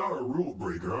really are a rule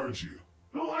breaker, aren't you?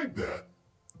 I like that.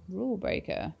 Rule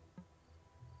breaker.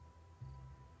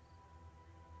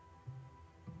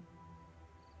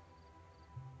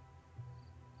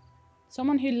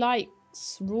 Someone who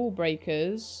likes rule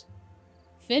breakers.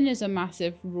 Finn is a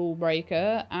massive rule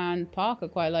breaker, and Parker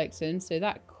quite likes him, so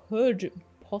that could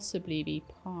possibly be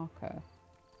Parker.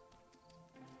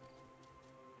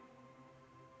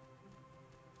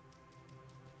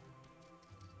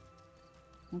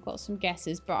 I've got some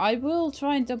guesses, but I will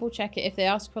try and double check it. If they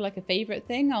ask for like a favorite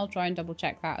thing, I'll try and double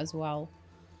check that as well.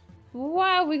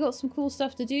 Wow, we got some cool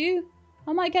stuff to do.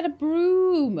 I might get a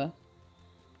broom.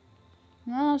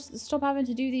 I'll stop having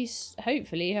to do these,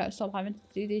 hopefully, I'll stop having to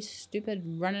do these stupid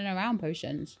running around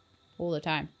potions all the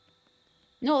time.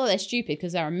 Not that they're stupid,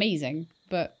 because they're amazing,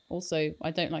 but also I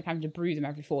don't like having to brew them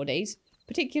every 4 days,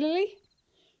 particularly.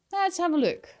 Let's have a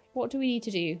look. What do we need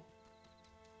to do?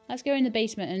 Let's go in the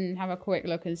basement and have a quick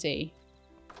look and see.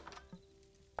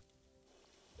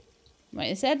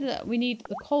 Right, it said that we need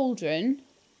the cauldron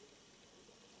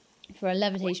for a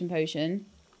levitation potion.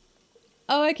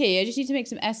 Oh, okay, I just need to make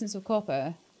some essence of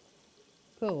copper.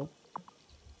 Cool.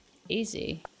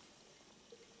 Easy.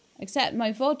 Except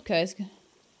my vodka is... Are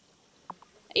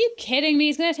you kidding me?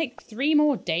 It's going to take 3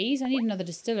 more days? I need another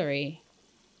distillery.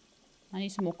 I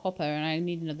need some more copper and I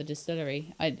need another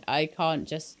distillery. I can't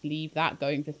just leave that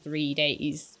going for 3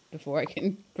 days before I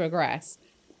can progress.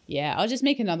 Yeah, I'll just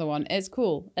make another one. It's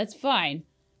cool. It's fine.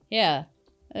 Yeah.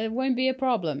 It won't be a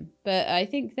problem. But I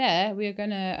think there we're going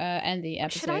to end the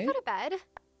episode. Should I go to bed?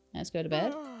 Let's go to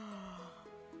bed.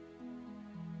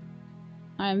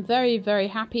 I'm very, very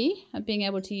happy at being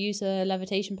able to use a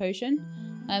levitation potion.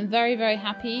 I'm very, very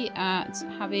happy at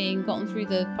having gotten through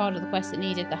the part of the quest that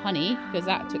needed the honey, because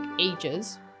that took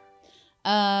ages.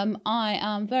 I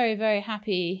am very, very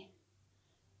happy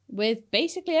with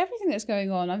basically everything that's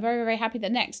going on. I'm very, very happy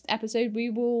that next episode we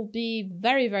will be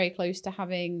very, very close to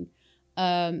having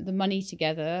the money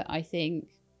together, I think.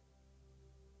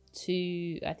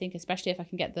 I think especially if I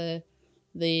can get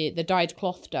the dyed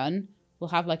cloth done, we'll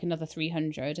have like another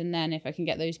 300, and then if I can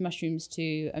get those mushrooms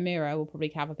to Amira, we'll probably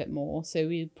have a bit more. So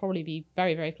we'll probably be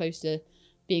very, very close to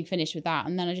being finished with that.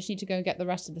 And then I just need to go and get the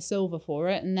rest of the silver for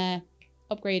it and their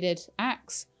upgraded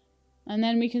axe. And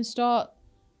then we can start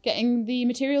getting the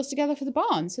materials together for the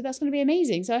barn. So that's going to be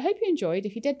amazing. So I hope you enjoyed.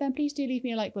 If you did, then please do leave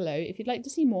me a like below. If you'd like to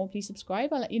see more, please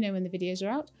subscribe. I'll let you know when the videos are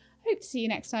out. I hope to see you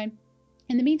next time.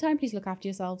 In the meantime, please look after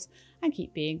yourselves and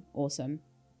keep being awesome.